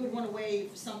 right? You would want to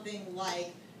waive something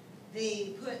like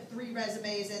they put 3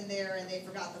 resumes in there and they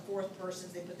forgot the 4th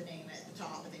person's, they put the name at the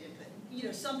top, but they didn't put, you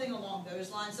know, something along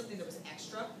those lines, something that was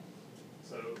extra.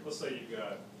 So let's say you've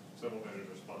got several vendors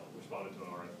responded to an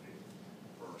RFP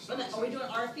for But are we doing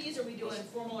RFPs or are we doing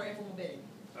formal or informal bidding?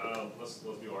 Let's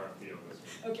do RFP on this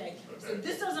one. Okay, so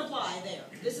this doesn't apply there.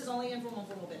 This is only informal and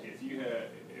formal bidding. If you had,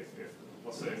 if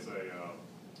let's say it's a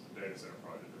data center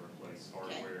project to replace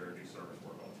hardware, do service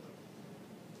work on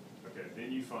stuff. Okay,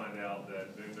 then you find out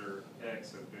that vendor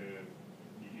X has been,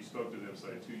 you spoke to them,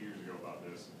 say, 2 years ago about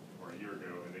this, or a year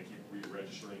ago, and they keep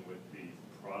re-registering with the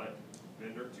product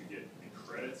vendor to get the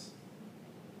credits.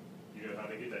 You know how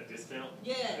they get that discount?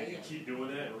 Yeah. They can keep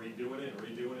doing that and redoing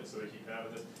it, so they keep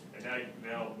having this. And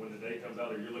now when the day comes out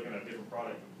there, you're looking at a different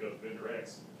product because vendor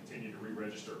X continue to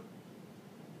re-register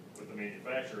with the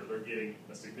manufacturer. They're getting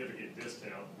a significant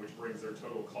discount, which brings their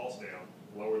total cost down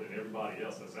lower than everybody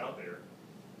else that's out there.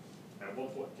 At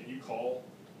what point can you call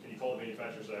the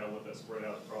manufacturer and say, I want that spread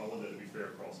out across, I want that to be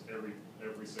fair across every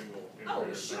single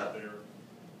integrator that's out there?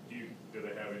 Do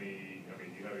they have any, I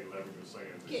mean, do you have any leverage of saying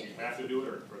that you have to do it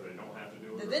or they don't have to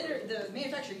do it? The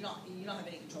manufacturer, you don't have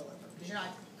any control over, because you're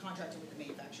not contracting with the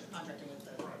manufacturer, you're contracting with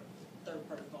the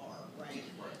third-party VAR, right?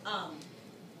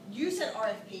 You said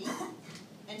RFP,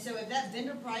 and so if that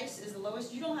vendor price is the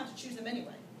lowest, you don't have to choose them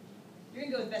anyway. You're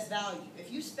gonna go with best value.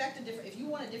 If you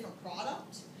want a different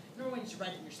product, number one, you should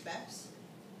write it in your specs.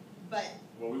 but,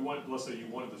 Well, let's say you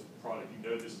wanted this product, you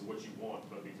know this is what you want,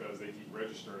 but because they keep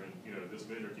registering, this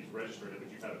vendor keeps registering it,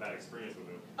 but you've had a bad experience with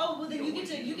them. oh, well, then You you don't get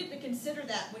to, want you get to consider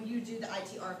that when you do the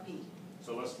IT RFP.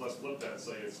 So let's flip that,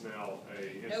 say it's now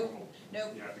a informal.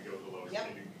 Nope. You have to go to the lowest. Yep.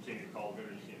 You can't even call the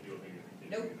vendor, you can't deal with anything.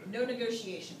 Nope, no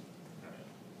negotiation.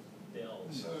 Dell.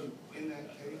 So, in that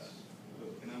case,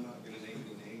 and I'm not gonna name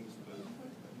any names, but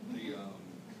You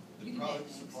the can product name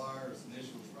names. supplier's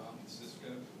initials from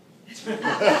Cisco.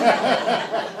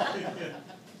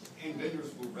 And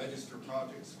vendors will register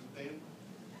projects with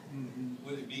them.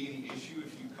 Would it be any issue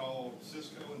if you called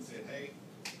Cisco and said, hey,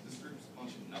 this group's a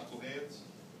bunch of knuckleheads,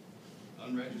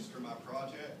 unregister my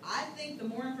project? I think the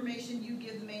more information you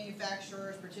give the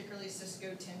manufacturers, particularly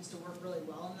Cisco tends to work really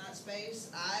well in that space.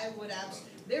 I would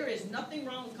there is nothing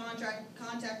wrong with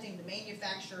contacting the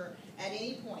manufacturer at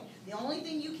any point. The only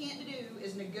thing you can't do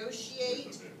is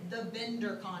negotiate the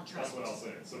vendor contract. That's what I was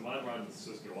saying, so mine runs with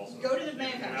Cisco also. Go to the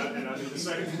manufacturer. And I did the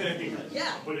same thing.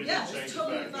 Yeah, But it yeah, did change it's the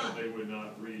totally fact that fine. they would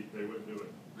not they wouldn't do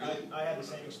it. I had the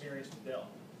same experience with Dell,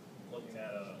 looking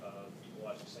at Equal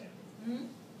Watch Sam. Mhm.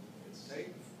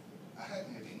 I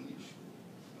hadn't had any issue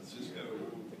with Cisco.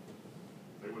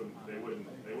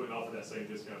 They wouldn't offer that same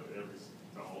discount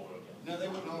to all of them. No, they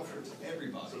wouldn't offer it to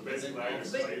everybody. So basically, I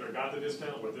either got the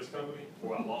discount with this company,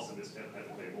 or I lost the discount and had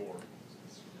to pay more.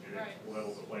 And Right. it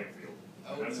levels the playing field.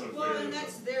 Oh, And that's no. unfair. Well, to and the-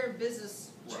 that's their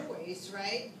business Right. choice,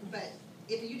 right? But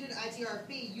if you did an IT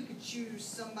RFP, you could choose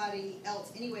somebody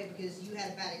else anyway because you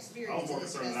had a bad I experience was more and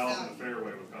it's concerned best that I was in value. the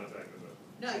fairway with contacting them.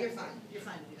 No, you're fine. You're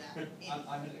fine to do that. And-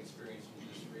 I had an experience with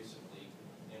this recently,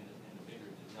 and the vendor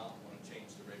did not want to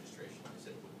change the registration. They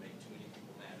said it would make too many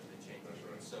people mad if they changed That's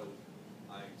it. right. So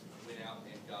I went out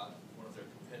and got one of their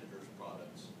competitors'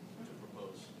 products to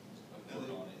propose a quote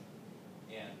on it,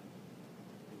 and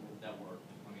that worked.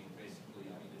 I mean, basically,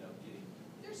 I ended up getting.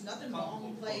 There's nothing wrong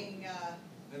with playing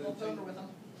little poker with them.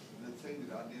 The thing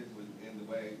that I did was, in the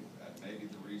way, maybe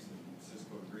the reason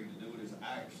Cisco agreed to do it is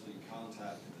I actually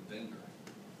contacted the vendor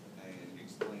and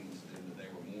explained to them that they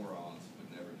were morons,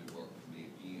 would never do work for me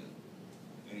again,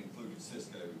 and included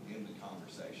Cisco in the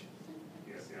conversation.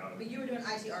 Yes, yeah. But you were doing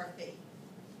IT RFP.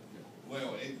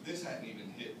 Well, this hadn't even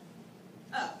hit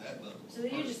Oh, that level. So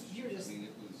then you were just I mean,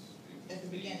 it was at the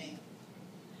me. beginning.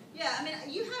 Yeah, I mean,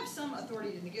 you have some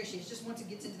authority to negotiate. It's just once it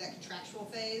gets into that contractual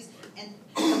phase, and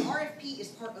the RFP is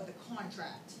part of the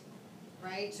contract,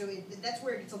 right? So that's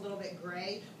where it gets a little bit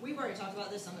gray. We've already talked about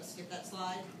this. I'm going to skip that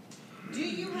slide. Do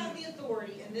you have the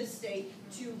authority in this state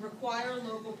to require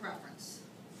local preference?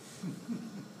 I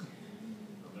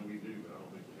know we do, but I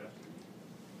don't think we have to.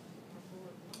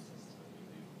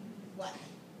 What?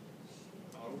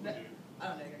 Oh, we No. do. I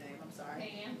don't know your name. I'm sorry.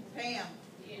 Pam, Pam.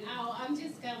 oh, I'm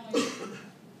just going, I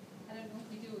don't know if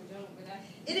we do or don't, but I.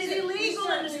 It is illegal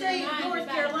in the state of North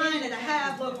Carolina to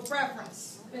have local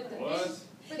preference. But the What?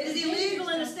 It is illegal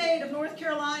in the state of North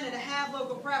Carolina to have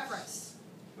local preference.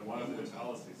 Then why is it in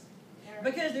policies?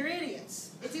 Because they're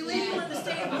idiots. It's illegal in the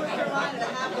state of North Carolina to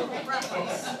have local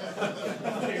preference.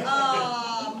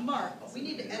 Mark, we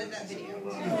need to edit that video.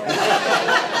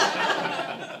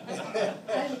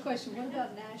 I have a question. What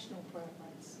about national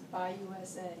preference by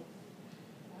USA?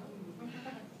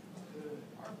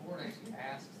 Our board actually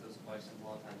asks those questions a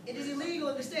lot of times. It is illegal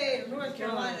in the state of North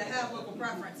Carolina to have local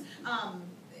preference.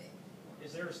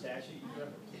 Is there a statute you have?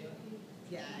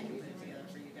 Yeah, I can put it together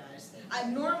for you guys.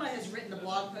 Norma has written a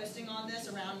blog posting on this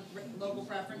around local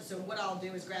preference, so what I'll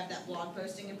do is grab that blog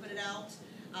posting and put it out.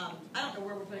 I don't know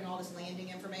where we're putting all this landing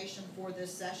information for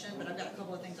this session, but I've got a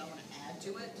couple of things I want to add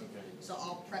to it. So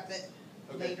I'll prep it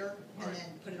later and then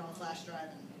put it on a flash drive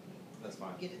and That's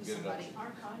fine. get it to somebody.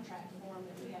 Our contract form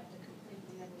that we have to complete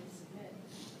whenever we submit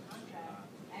the contract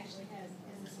actually has,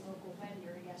 is this a local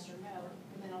vendor, yes or no?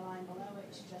 And then a line below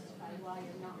it to justify why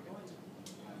you're not going to.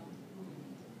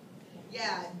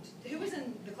 Yeah, who was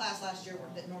in the class last year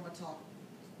that Norma talked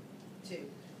to?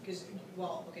 Because,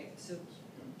 well, okay, so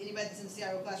anybody that's in the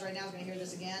CIO class right now is going to hear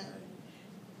this again.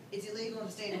 It's illegal in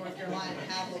the state of North Carolina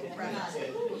to have local preference.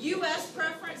 U.S.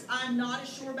 preference, I'm not as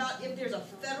sure about. If there's a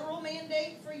federal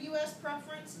mandate for U.S.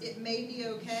 preference, it may be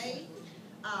okay.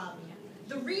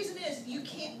 The reason is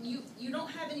you don't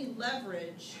have any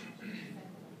leverage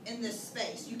in this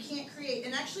space. You can't create,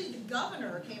 and actually the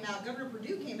Governor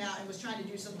Perdue came out and was trying to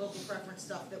do some local preference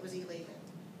stuff that was illegal,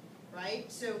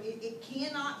 right? So it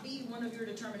cannot be one of your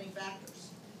determining factors.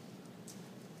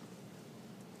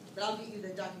 But I'll get you the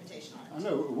documentation on it. I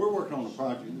know, we're working on a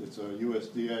project that's a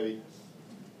USDA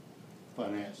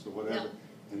financed or whatever, Yep.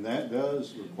 and that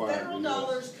does require. Federal the US.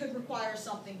 dollars could require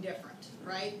something different,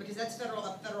 right? Because that's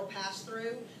a federal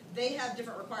pass-through. They have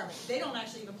different requirements. They don't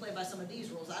actually even play by some of these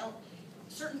rules.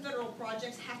 certain federal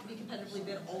projects have to be competitively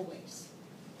bid always,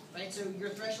 right? So your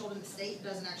threshold in the state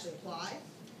doesn't actually apply.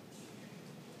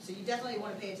 So you definitely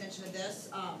want to pay attention to this.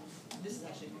 This is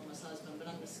actually Norma's husband, but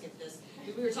I'm going to skip this.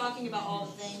 We were talking about all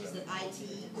the things that IT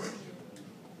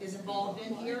is involved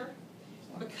in here,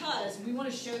 because we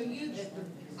want to show you that the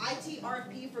IT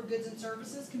RFP for goods and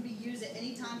services can be used at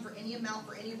any time for any amount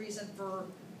for any reason for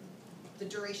the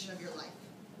duration of your life.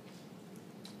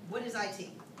 What is IT?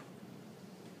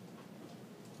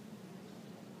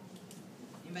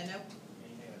 You may know?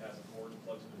 Anything that has a cord and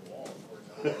plugs into the wall, of course.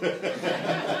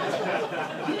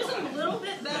 Use a little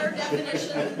bit better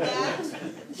definition than that.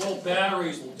 Well,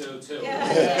 batteries will do too.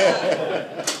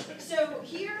 Yeah. So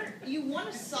here, you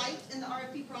want to cite in the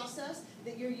RFP process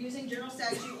that you're using General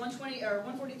Statute 120 or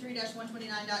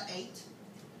 143-129.8.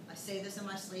 I say this in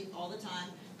my sleep all the time.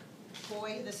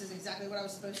 Boy, this is exactly what I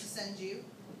was supposed to send you.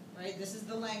 Right? This is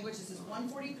the language. This is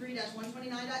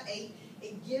 143-129.8.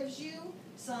 It gives you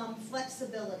some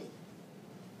flexibility.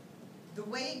 The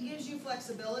way it gives you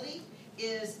flexibility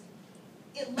is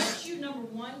it lets you, number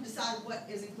one, decide what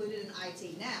is included in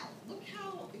IT. Now, look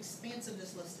how expansive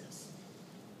this list is.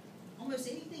 Almost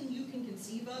anything you can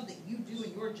conceive of that you do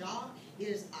in your job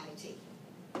is IT.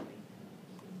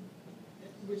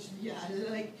 Which, yeah,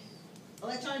 like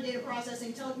electronic data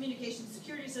processing, telecommunications,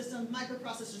 security systems,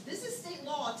 microprocessors. This is state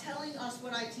law telling us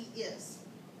what IT is.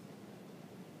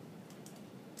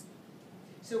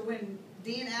 So when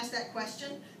Dan asked that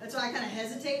question, that's why I kind of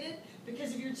hesitated,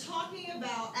 because if you're talking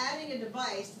about adding a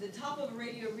device to the top of a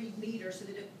radio read meter so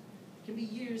that it can be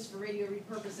used for radio read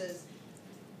purposes,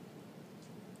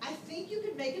 I think you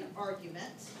could make an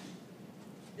argument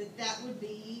that that would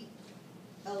be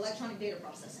electronic data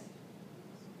processing.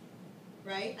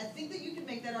 Right? I think that you could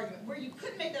make that argument. Where you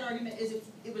could make that argument is if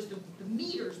it was the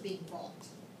meters being bought.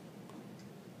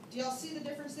 Do y'all see the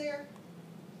difference there?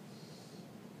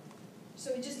 So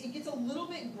it gets a little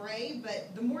bit gray,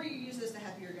 but the more you use this, the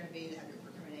happier you're going to be, the happier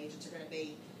procurement agents are going to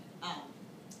be.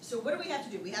 So what do we have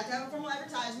to do? We have to have a formal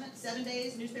advertisement, 7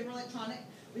 days, newspaper, electronic.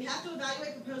 We have to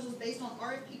evaluate proposals based on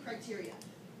RFP criteria.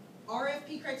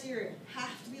 RFP criteria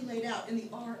have to be laid out in the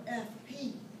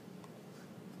RFP.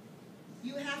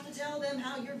 You have to tell them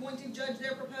how you're going to judge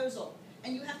their proposal,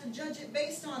 and you have to judge it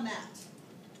based on that.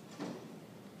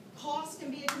 Cost can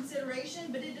be a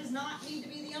consideration, but it does not need to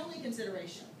be the only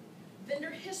consideration.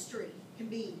 Vendor history can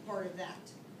be part of that.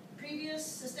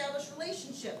 Previous established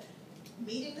relationship.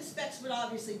 Meeting the specs would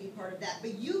obviously be part of that,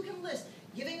 but you can list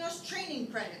giving us training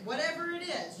credit, whatever it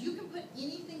is. You can put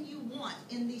anything you want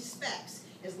in these specs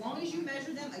as long as you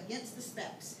measure them against the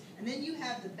specs. And then you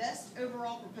have the best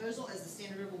overall proposal as the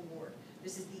standard of award.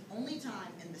 This is the only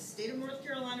time in the state of North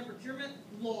Carolina procurement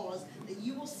laws that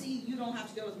you will see you don't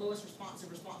have to go with lowest responsive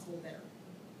responsible bidder.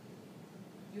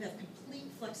 You have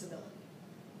complete flexibility.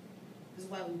 This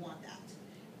is why we want that.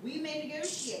 We may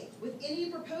negotiate with any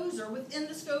proposer within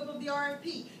the scope of the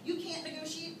RFP. You can't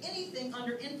negotiate anything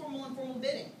under informal and formal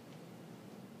bidding.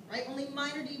 Right? Only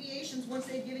minor deviations once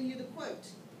they've given you the quote.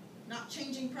 Not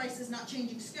changing prices, not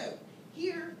changing scope.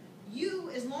 Here,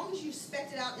 you, as long as you've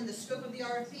spec'd it out in the scope of the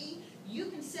RFP, you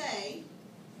can say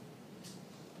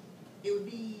it would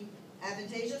be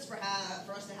advantageous for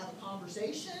us to have a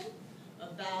conversation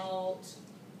about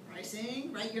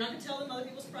pricing, right? You're not going to tell them other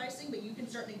people's pricing, but you can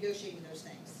start negotiating those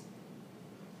things.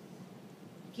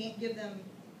 You can't give them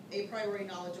a priori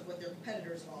knowledge of what their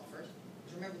competitors have offered.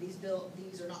 Because remember,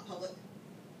 these are not public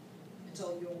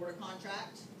until you award a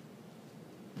contract.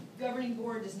 Governing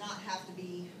board does not have to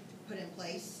be put in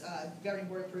place. Governing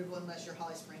board approval unless you're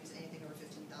Holly Springs, anything over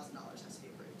 $15,000 has to be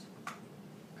approved,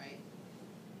 right?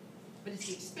 But it's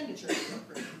the expenditure that's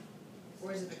approved,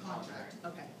 or is it the contract?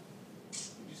 Okay.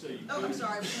 Did you say? Oh, I'm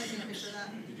sorry. I was taking a picture of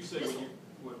that. Did you say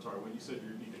when you said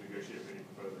you need to negotiate with any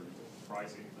proposer,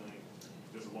 price anything,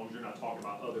 just as long as you're not talking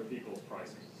about other people's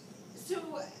pricing?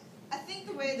 So I think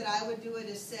the way that I would do it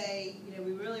is say,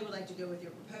 we really would like to go with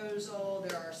your proposal.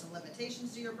 There are some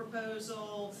limitations to your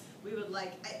proposal. We would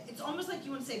like, it's almost like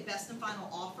you want to say best and final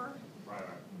offer. Right.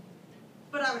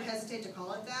 But I would hesitate to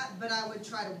call it that, but I would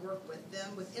try to work with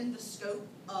them within the scope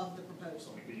of the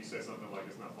proposal. Did you say something like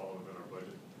it's not falling within our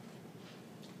budget?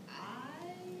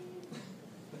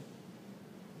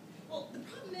 Well, the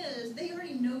problem is, they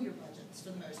already know your budgets for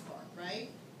the most part, right?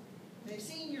 They've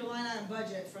seen your line item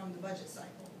budget from the budget cycle.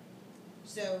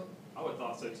 So I would have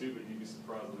thought so too, but you'd be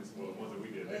surprised at least the ones that we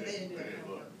did. They didn't do didn't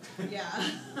look. Yeah.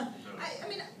 No.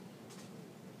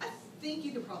 I think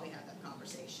you could probably have that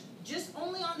conversation. Just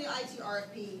only on the IT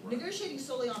RFP. Right. Negotiating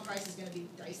solely on price is going to be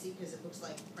dicey because it looks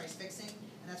like price fixing,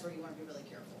 and that's where you want to be really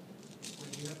careful.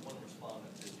 When you have one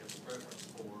respondent that you have a preference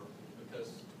for, because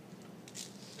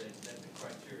the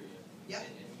Yep.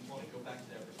 And you wanna go back to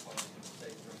that response and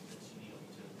say, for instance, you need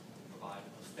to provide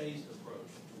a phased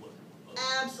approach to what you're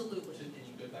proposing. Absolutely. So can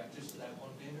you go back just to that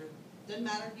one vendor? Doesn't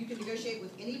matter, you can negotiate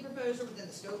with any proposer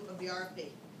within the scope of the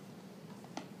RFP.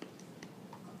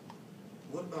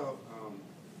 What about,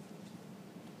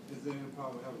 is there any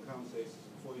problem having conversations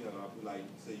before you have, like,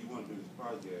 say you wanna do this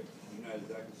project, you're not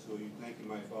exactly sure, you think it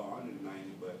might fall under the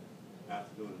 90, but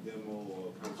after doing a demo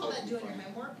or I call that conversation. doing your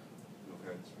homework,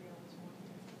 Okay.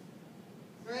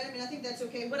 right? I mean, I think that's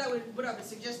okay. What I would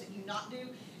suggest that you not do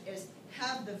is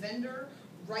have the vendor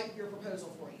write your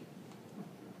proposal for you.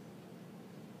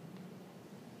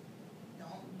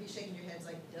 Don't be shaking your heads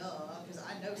like, duh, because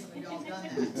I know some of y'all have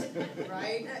done that,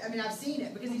 right? I mean, I've seen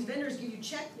it, because these vendors give you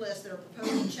checklists that are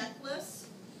proposal checklists,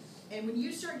 and when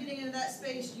you start getting into that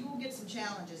space, you will get some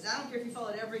challenges. I don't care if you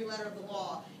followed every letter of the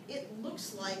law, it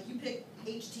looks like you picked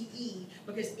HTE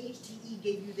because HTE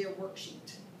gave you their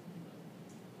worksheet,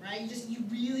 right? You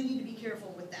really need to be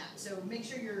careful with that. So make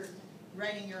sure you're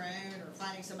writing your own or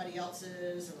finding somebody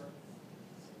else's, or,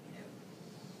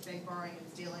 beg, borrowing,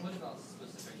 and stealing. What about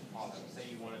specific products? Say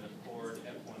you wanted a Ford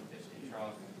F-150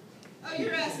 truck. Oh,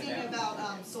 you're asking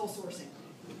about sole sourcing.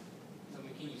 I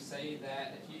mean, can you say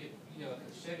that if if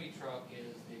a Chevy truck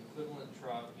is the equivalent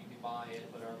truck, you can buy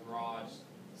it, but our garage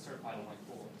is certified on like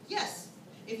Ford? Yes.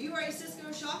 If you are a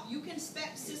Cisco shop, you can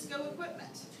spec Cisco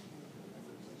equipment.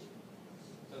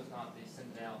 So it's not they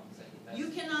send it out and say that's. You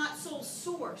cannot sole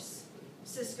source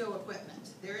Cisco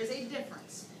equipment. There is a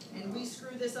difference. And we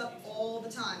screw this up all the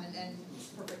time, and it's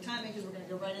perfect timing because we're going to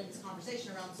go right into this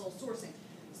conversation around sole sourcing.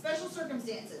 Special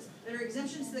circumstances that are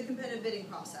exemptions to the competitive bidding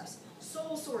process.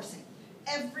 Sole sourcing.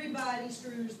 Everybody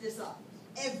screws this up.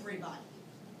 Everybody.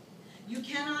 You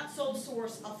cannot sole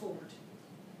source a Ford.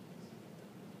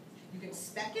 You can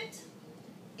spec it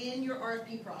in your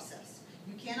RFP process.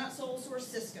 You cannot sole source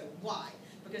Cisco. Why?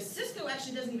 Because Cisco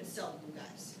actually doesn't even sell to you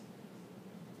guys.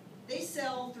 They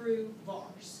sell through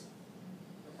VARs.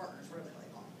 Their partners, whatever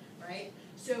they call them, right?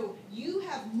 So you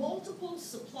have multiple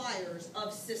suppliers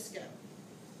of Cisco.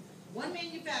 One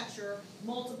manufacturer,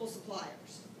 multiple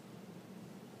suppliers.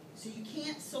 So you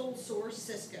can't sole source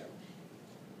Cisco.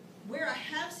 Where I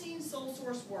have seen sole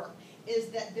source work is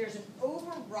that there's an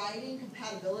overriding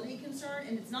compatibility concern,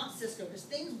 and it's not Cisco, because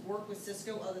things work with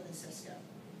Cisco other than Cisco,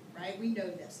 right? We know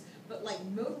this. But like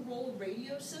Motorola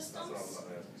radio systems, That's what I was about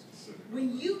to ask you specifically.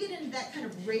 when you get into that kind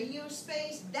of radio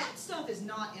space, that stuff is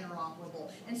not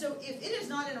interoperable. And so if it is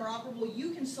not interoperable,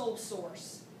 you can sole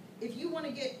source. If you want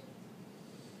to get,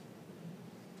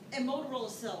 and Motorola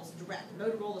sells direct.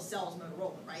 Motorola sells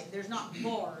Motorola, right? There's not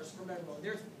bars for Motorola.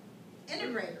 There's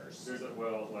integrators. There's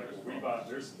we buy,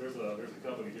 there's a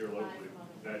company here locally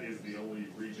that is the only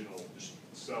regional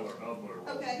seller of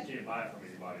Motorola. Okay. You can't buy it from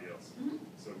anybody else. Mhm.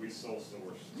 So we sole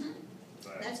source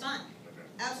that. That's fine. Okay.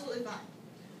 Absolutely fine.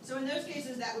 So in those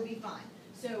cases, that would be fine.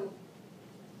 So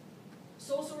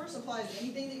sole source applies to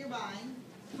anything that you're buying.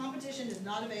 Competition is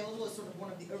not available as sort of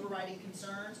one of the overriding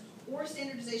concerns, or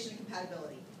standardization and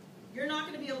compatibility. You're not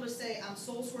going to be able to say, I'm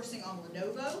sole sourcing on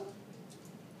Lenovo,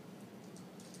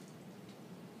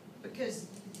 because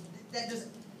that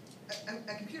doesn't,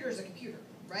 a computer is a computer,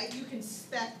 right? You can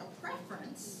spec a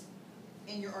preference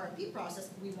in your RFP process,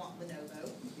 we want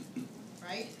Lenovo,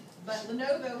 right? But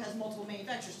Lenovo has multiple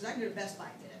manufacturers, because I can go to Best Buy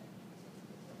and get it.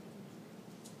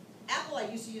 Apple I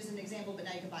used to use as an example, but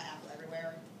now you can buy Apple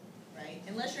everywhere, right?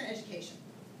 Unless you're in education.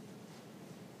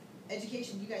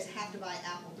 Education, you guys have to buy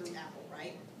Apple through Apple,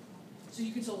 right? So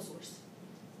you can sole source.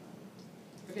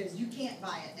 Because you can't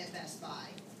buy it at Best Buy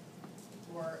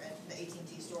or at the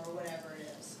AT&T store or whatever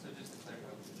it is. So just to clarify,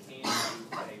 can you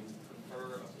say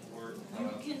prefer a Ford?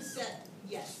 You can set,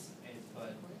 yes.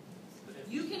 But if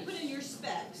You can put in your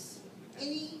specs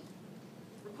any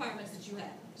requirements that you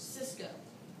have. Cisco,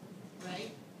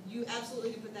 right? You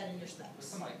absolutely can put that in your But specs.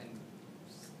 somebody can.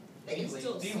 They can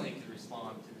still Dealing can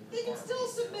respond to the. They can still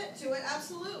requirements, so. submit to it,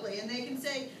 absolutely, and they can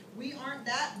say, we aren't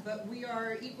that, but we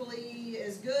are equally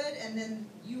as good, and then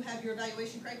you have your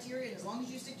evaluation criteria, and as long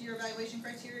as you stick to your evaluation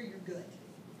criteria, you're good.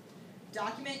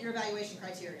 Document your evaluation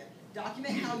criteria.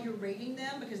 Document how you're rating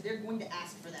them, because they're going to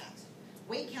ask for that.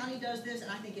 Wake County does this,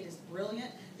 and I think it is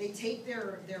brilliant. They take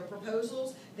their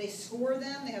proposals, they score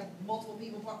them, they have multiple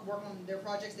people working on their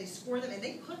projects, they score them, and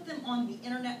they put them on the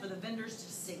internet for the vendors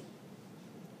to see.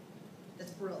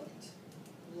 That's brilliant.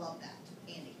 Love that.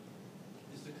 Andy?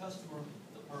 Is the customer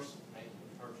the person making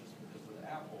the purchase? Because with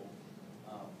Apple,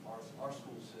 our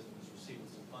school system is receiving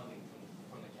some funding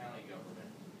from the county government,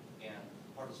 and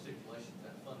part of the stipulation of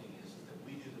that funding is that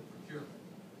we do the procurement.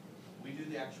 We do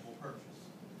the actual purchase.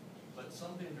 But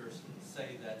some vendors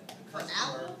say that the For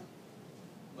customer. Apple?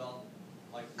 Well,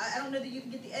 like. I don't know that you can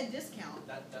get the ed discount.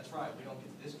 That's right, we don't get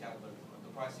the discount, but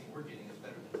the pricing we're getting is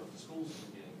better than what the schools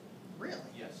are getting. Really?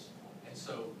 Yes, and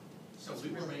so That's we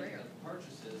were really making rare. the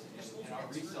purchases, schools and our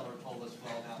get screwed. reseller told us,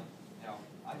 well, now,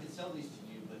 I can sell these to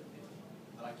you, but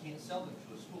I can't sell them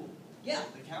to a school. Yeah.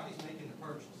 The county's making the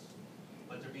purchase,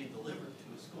 but they're being delivered to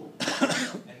a school.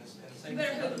 And the same. You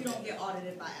better with hope the you don't other get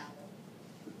audited by Apple,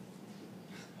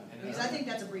 vendor. because I think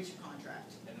that's a breach of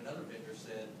contract. And another vendor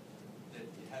said that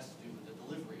it has to do with the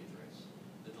delivery address.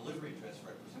 The delivery address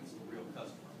represents the real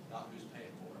customer, not who's paying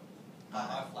for it. I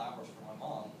buy flowers for my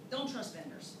mom. Don't trust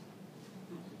vendors.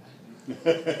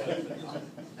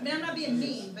 I mean, I'm not being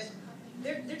mean, but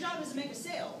their job is to make a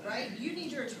sale, right? You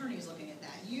need your attorneys looking at that.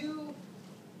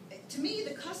 To me,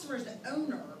 the customer is the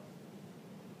owner,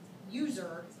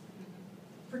 user,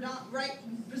 right?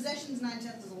 Possession's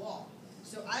 9/10 of the law.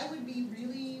 So I would be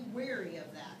really wary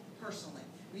of that, personally.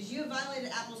 Because you have violated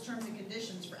Apple's terms and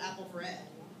conditions for Apple for Ed,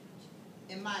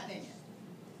 in my opinion.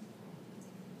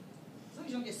 As long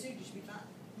as you don't get sued, you should be fine.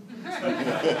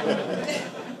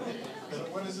 So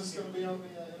when is this gonna be on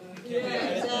the, Yeah,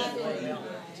 exactly.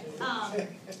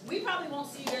 We probably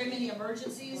won't see very many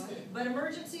emergencies, but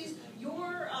emergencies,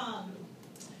 your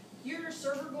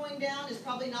server going down is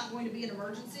probably not going to be an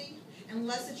emergency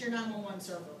unless it's your 911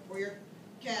 server or your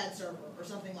CAD server or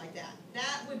something like that.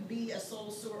 That would be a sole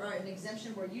source, or an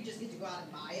exemption where you just get to go out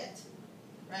and buy it,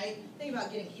 right? Think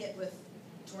about getting hit with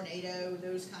tornado,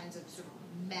 those kinds of sort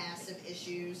of massive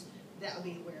issues. That would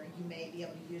be where you may be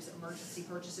able to use emergency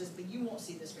purchases, but you won't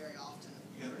see this very often.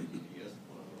 You got a UPS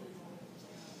plug.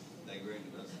 They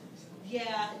granted us.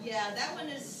 Yeah, that one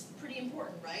is pretty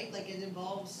important, right? Like, it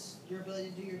involves your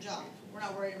ability to do your job. We're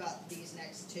not worried about these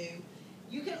next two.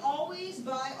 You can always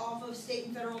buy off of state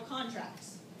and federal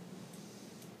contracts.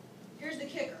 Here's the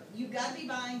kicker. You've got to be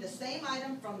buying the same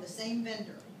item from the same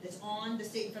vendor that's on the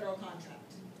state and federal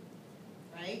contract,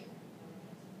 right?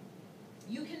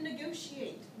 You can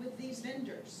negotiate with these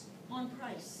vendors on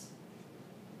price.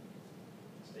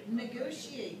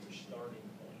 Negotiate. Your starting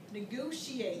point.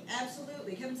 Negotiate,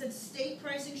 absolutely. Kevin said state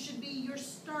pricing should be your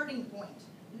starting point,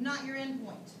 not your end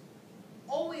point.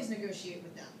 Always negotiate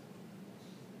with them.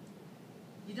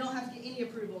 You don't have to get any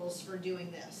approvals for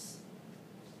doing this.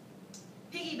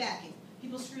 Piggybacking.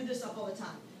 People screw this up all the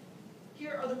time.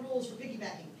 Here are the rules for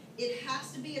piggybacking. It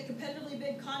has to be a competitively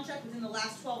bid contract within the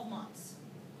last 12 months.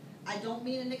 I don't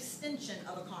mean an extension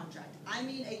of a contract. I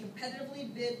mean a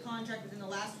competitively bid contract within the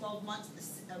last 12 months.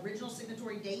 The original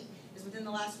signatory date is within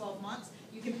the last 12 months.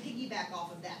 You can piggyback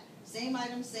off of that. Same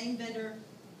item, same vendor,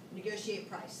 negotiate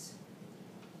price.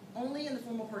 Only in the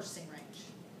formal purchasing range,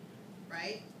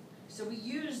 right? So we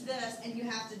use this, and you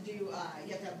have to do,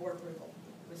 you have to have board approval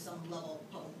with some level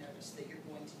of public notice that you're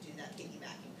going to do that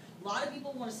piggybacking. A lot of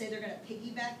people want to say they're going to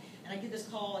piggyback, and I got this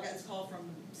call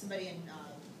from somebody in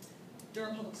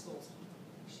Durham Public Schools.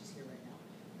 She's here right now.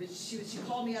 But she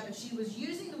called me up, and she was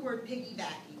using the word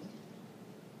piggybacking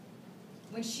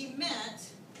when she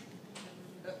meant,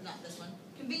 not this one,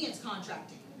 convenience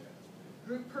contracting,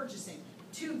 group purchasing.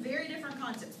 Two very different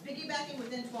concepts. Piggybacking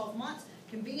within 12 months,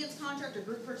 convenience contract or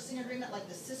group purchasing agreement like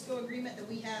the Cisco agreement that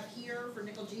we have here for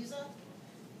Nickel Giza,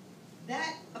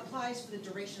 that applies for the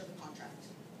duration of the contract.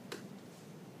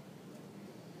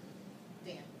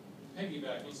 Dan.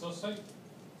 Piggybacking, so say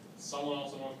someone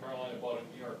else in North Carolina bought an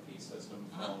ERP system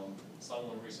from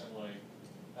someone recently,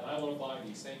 and I want to buy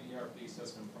the same ERP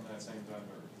system from that same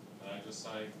vendor. And I just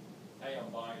say, hey,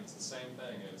 I'm buying, it's the same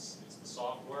thing, it's the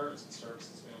software, it's the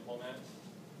services we implement.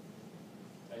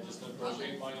 I just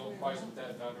negotiate my own price with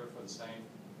that vendor for the same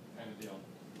kind of deal.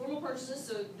 Formal purchases,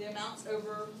 so the amount's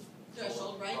over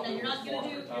threshold, right? Now you're not going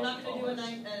to do an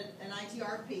IT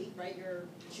RFP, right? You're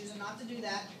choosing not to do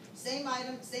that. Same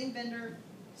item, same vendor,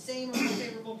 same or more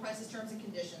favorable prices, terms, and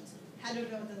conditions. Had to have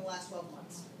been within the last 12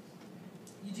 months.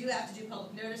 You do have to do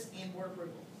public notice and board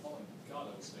approval. Oh my God,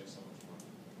 that would save so much money.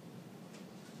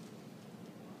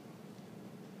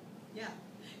 Yeah.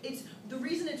 It's the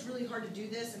reason it's really hard to do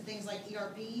this and things like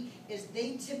ERP is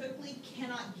they typically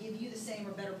cannot give you the same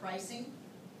or better pricing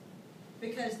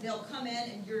because they'll come in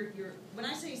and you're when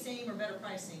I say same or better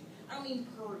pricing, I don't mean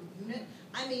per unit,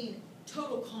 I mean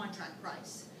total contract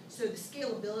price. So the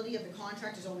scalability of the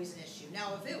contract is always an issue.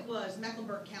 Now, if it was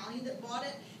Mecklenburg County that bought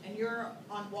it and you're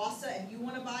on WASA and you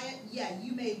want to buy it, yeah,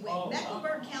 you may win. Oh,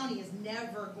 Mecklenburg County is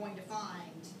never going to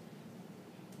find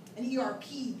an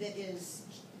ERP that is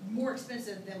more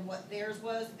expensive than what theirs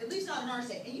was, at least not in our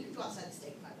state. And you can go outside the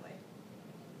state, by the way.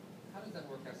 How does that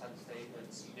work outside the state when,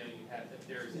 you have, if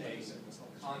there's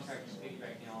a contract you're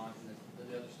piggybacking on and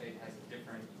the other state has a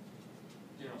different,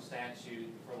 statute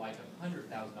for like $100,000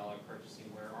 purchasing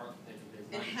where our competitive bids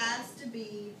It has to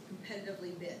be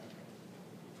competitively bid.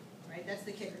 Right, that's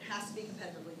the kicker, it has to be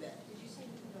competitively bid. Did you say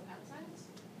you can go outside?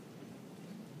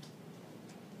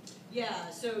 Yeah,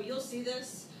 so you'll see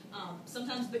this,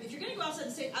 sometimes, but if you're gonna go outside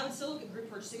the state, I would still look at group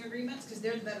purchasing agreements, because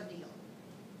they're the better deal.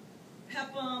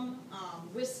 PEPM,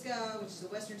 WISCA, which is the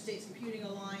Western States Computing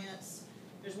Alliance,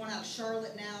 there's one out of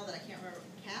Charlotte now that I can't remember,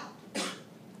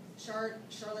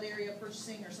 Charlotte Area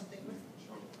Purchasing or something.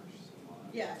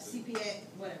 Yeah, CPA,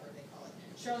 whatever they call it.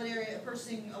 Charlotte Area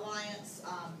Purchasing Alliance,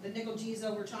 the Nickel-Giza,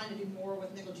 we're trying to do more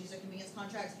with Nickel-Giza convenience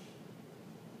contracts.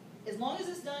 As long as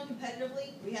it's done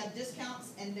competitively, we have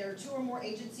discounts, and there are 2 or more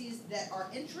agencies that are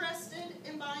interested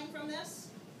in buying from this,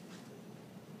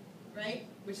 right?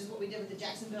 Which is what we did with the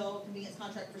Jacksonville convenience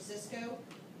contract for Cisco.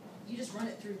 You just run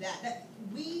it through that.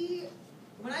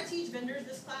 When I teach vendors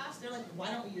this class, they're like, why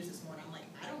don't we use this more? And I'm like,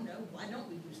 I don't know, why don't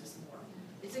we use this more?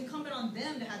 It's incumbent on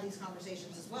them to have these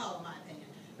conversations as well, in my opinion,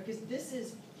 because this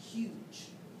is huge.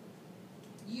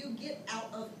 You get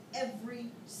out of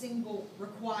every single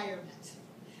requirement.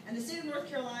 And the state of North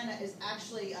Carolina is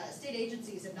actually, state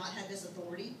agencies have not had this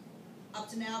authority up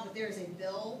to now, but there is a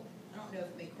bill, I don't know if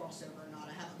it may cross over or not,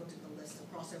 I haven't looked at the list of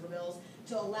crossover bills,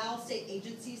 to allow state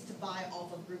agencies to buy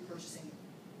off of group purchasing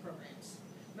programs.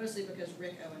 Mostly because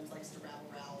Rick Owens likes to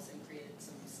rabble-rouse and created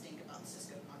some stink about the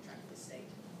Cisco contract with the state.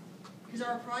 Because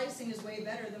our pricing is way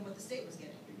better than what the state was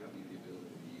getting. You got me the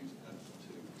ability to use that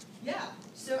too. Yeah,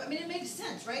 so I mean it makes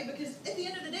sense, right? Because at the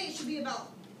end of the day, it should be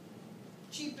about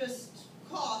cheapest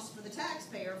cost for the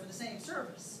taxpayer for the same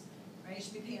service, right? You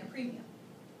should be paying a premium.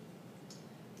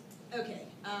 Okay,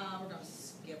 we're going to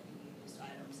skip used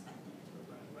items. I think we're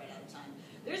running right out of time.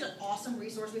 There's an awesome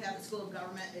resource we have at School of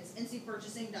Government. It's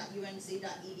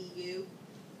ncpurchasing.unc.edu.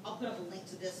 I'll put up a link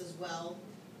to this as well.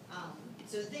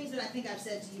 So the things that I think I've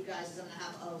said to you guys is I'm going to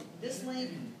have this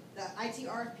link, the IT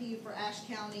RFP for Ashe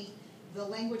County, the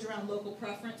language around local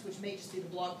preference, which may just be the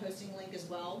blog posting link as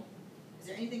well. Is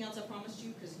there anything else I promised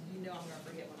you? Because you know I'm going to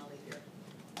forget when I leave here.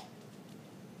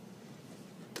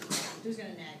 Who's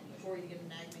going to nag me? Corey, you going to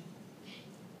nag me?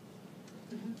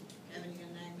 Evan, you going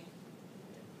to nag me?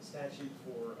 Statute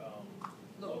for,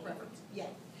 Local preference. Yeah.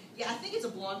 Yeah, I think it's a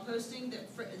blog posting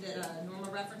that Norma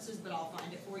references, but I'll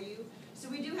find it for you. So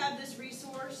we do have this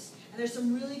resource, and there's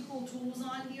some really cool tools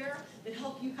on here that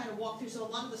help you kind of walk through. So a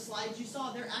lot of the slides you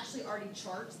saw, they're actually already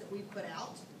charts that we've put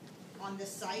out on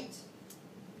this site.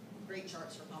 Great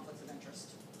charts for conflicts of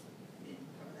interest. We didn't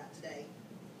cover that today.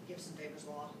 Gibson Favors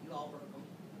Law, you all broke them.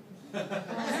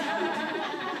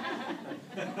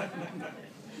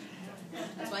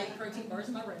 That's why I eat protein bars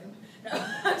in my room. No,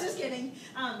 I'm just kidding.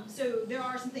 So there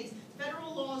are some things.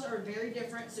 Federal laws are very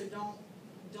different, so don't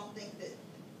think that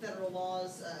federal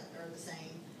laws are the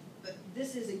same. But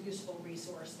this is a useful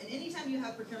resource. And anytime you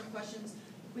have procurement questions,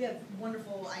 we have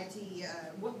wonderful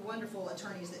wonderful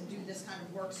attorneys that do this kind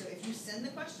of work. So if you send the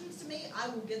questions to me, I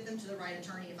will get them to the right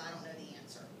attorney if I don't know the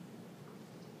answer.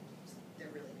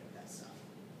 They're really good at that stuff.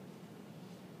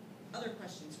 Other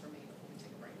questions for me before we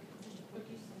take a break? Just a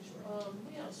quickie. Sure.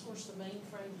 We outsourced the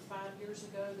mainframe 5 years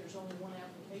ago. There's only one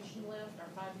application left. Our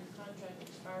 5-year contract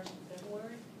expires in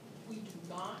February. We do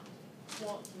not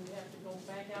want to have to go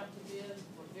back out to bid.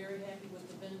 We're very happy with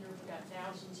the vendor. We've got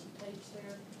thousands of tapes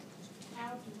there.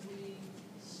 How do we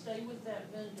stay with that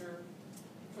vendor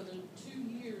for the 2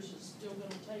 years it's still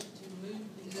gonna take to move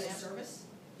the service?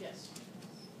 Yes.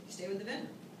 You stay with the vendor.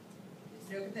 It's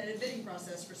no competitive bidding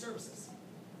process for services.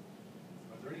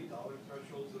 Are there any dollar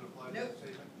thresholds that apply to Nope. that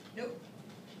statement? Nope.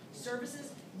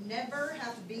 Services never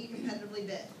have to be competitively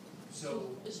bid.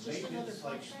 So it's just another maintenance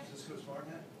like contract? Cisco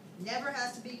SmartNet? Never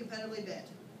has to be competitively bid.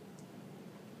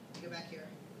 Go back here.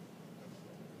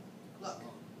 Look.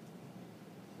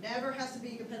 Never has to be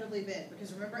competitively bid,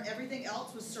 because remember, everything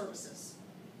else was services.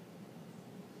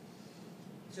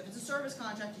 So if it's a service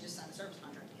contract, you just sign a service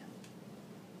contract again.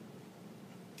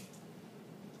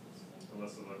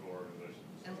 Unless the local organization.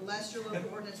 Unless your local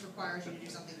ordinance requires you to do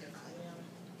something differently.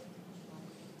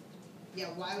 Yeah,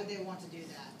 why would they want to do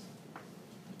that?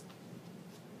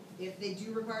 If they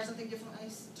do require something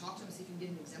differently, talk to them and see if you can get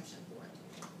an exemption for it.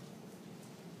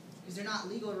 Because they're not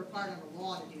legally required under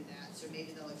law to do that, so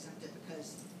maybe they'll exempt it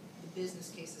because the business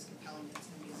case is compelling that it's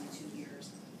going to be only 2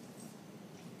 years.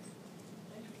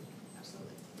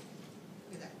 Absolutely.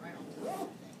 Look at that, right on the road.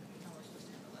 How we're supposed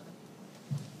to have 11.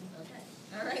 Okay.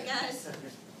 All right, guys.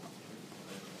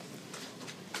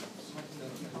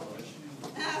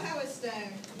 How is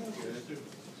Stone? We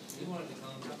wanted to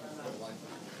come, like,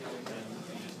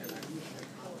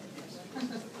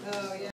 Oh, yeah.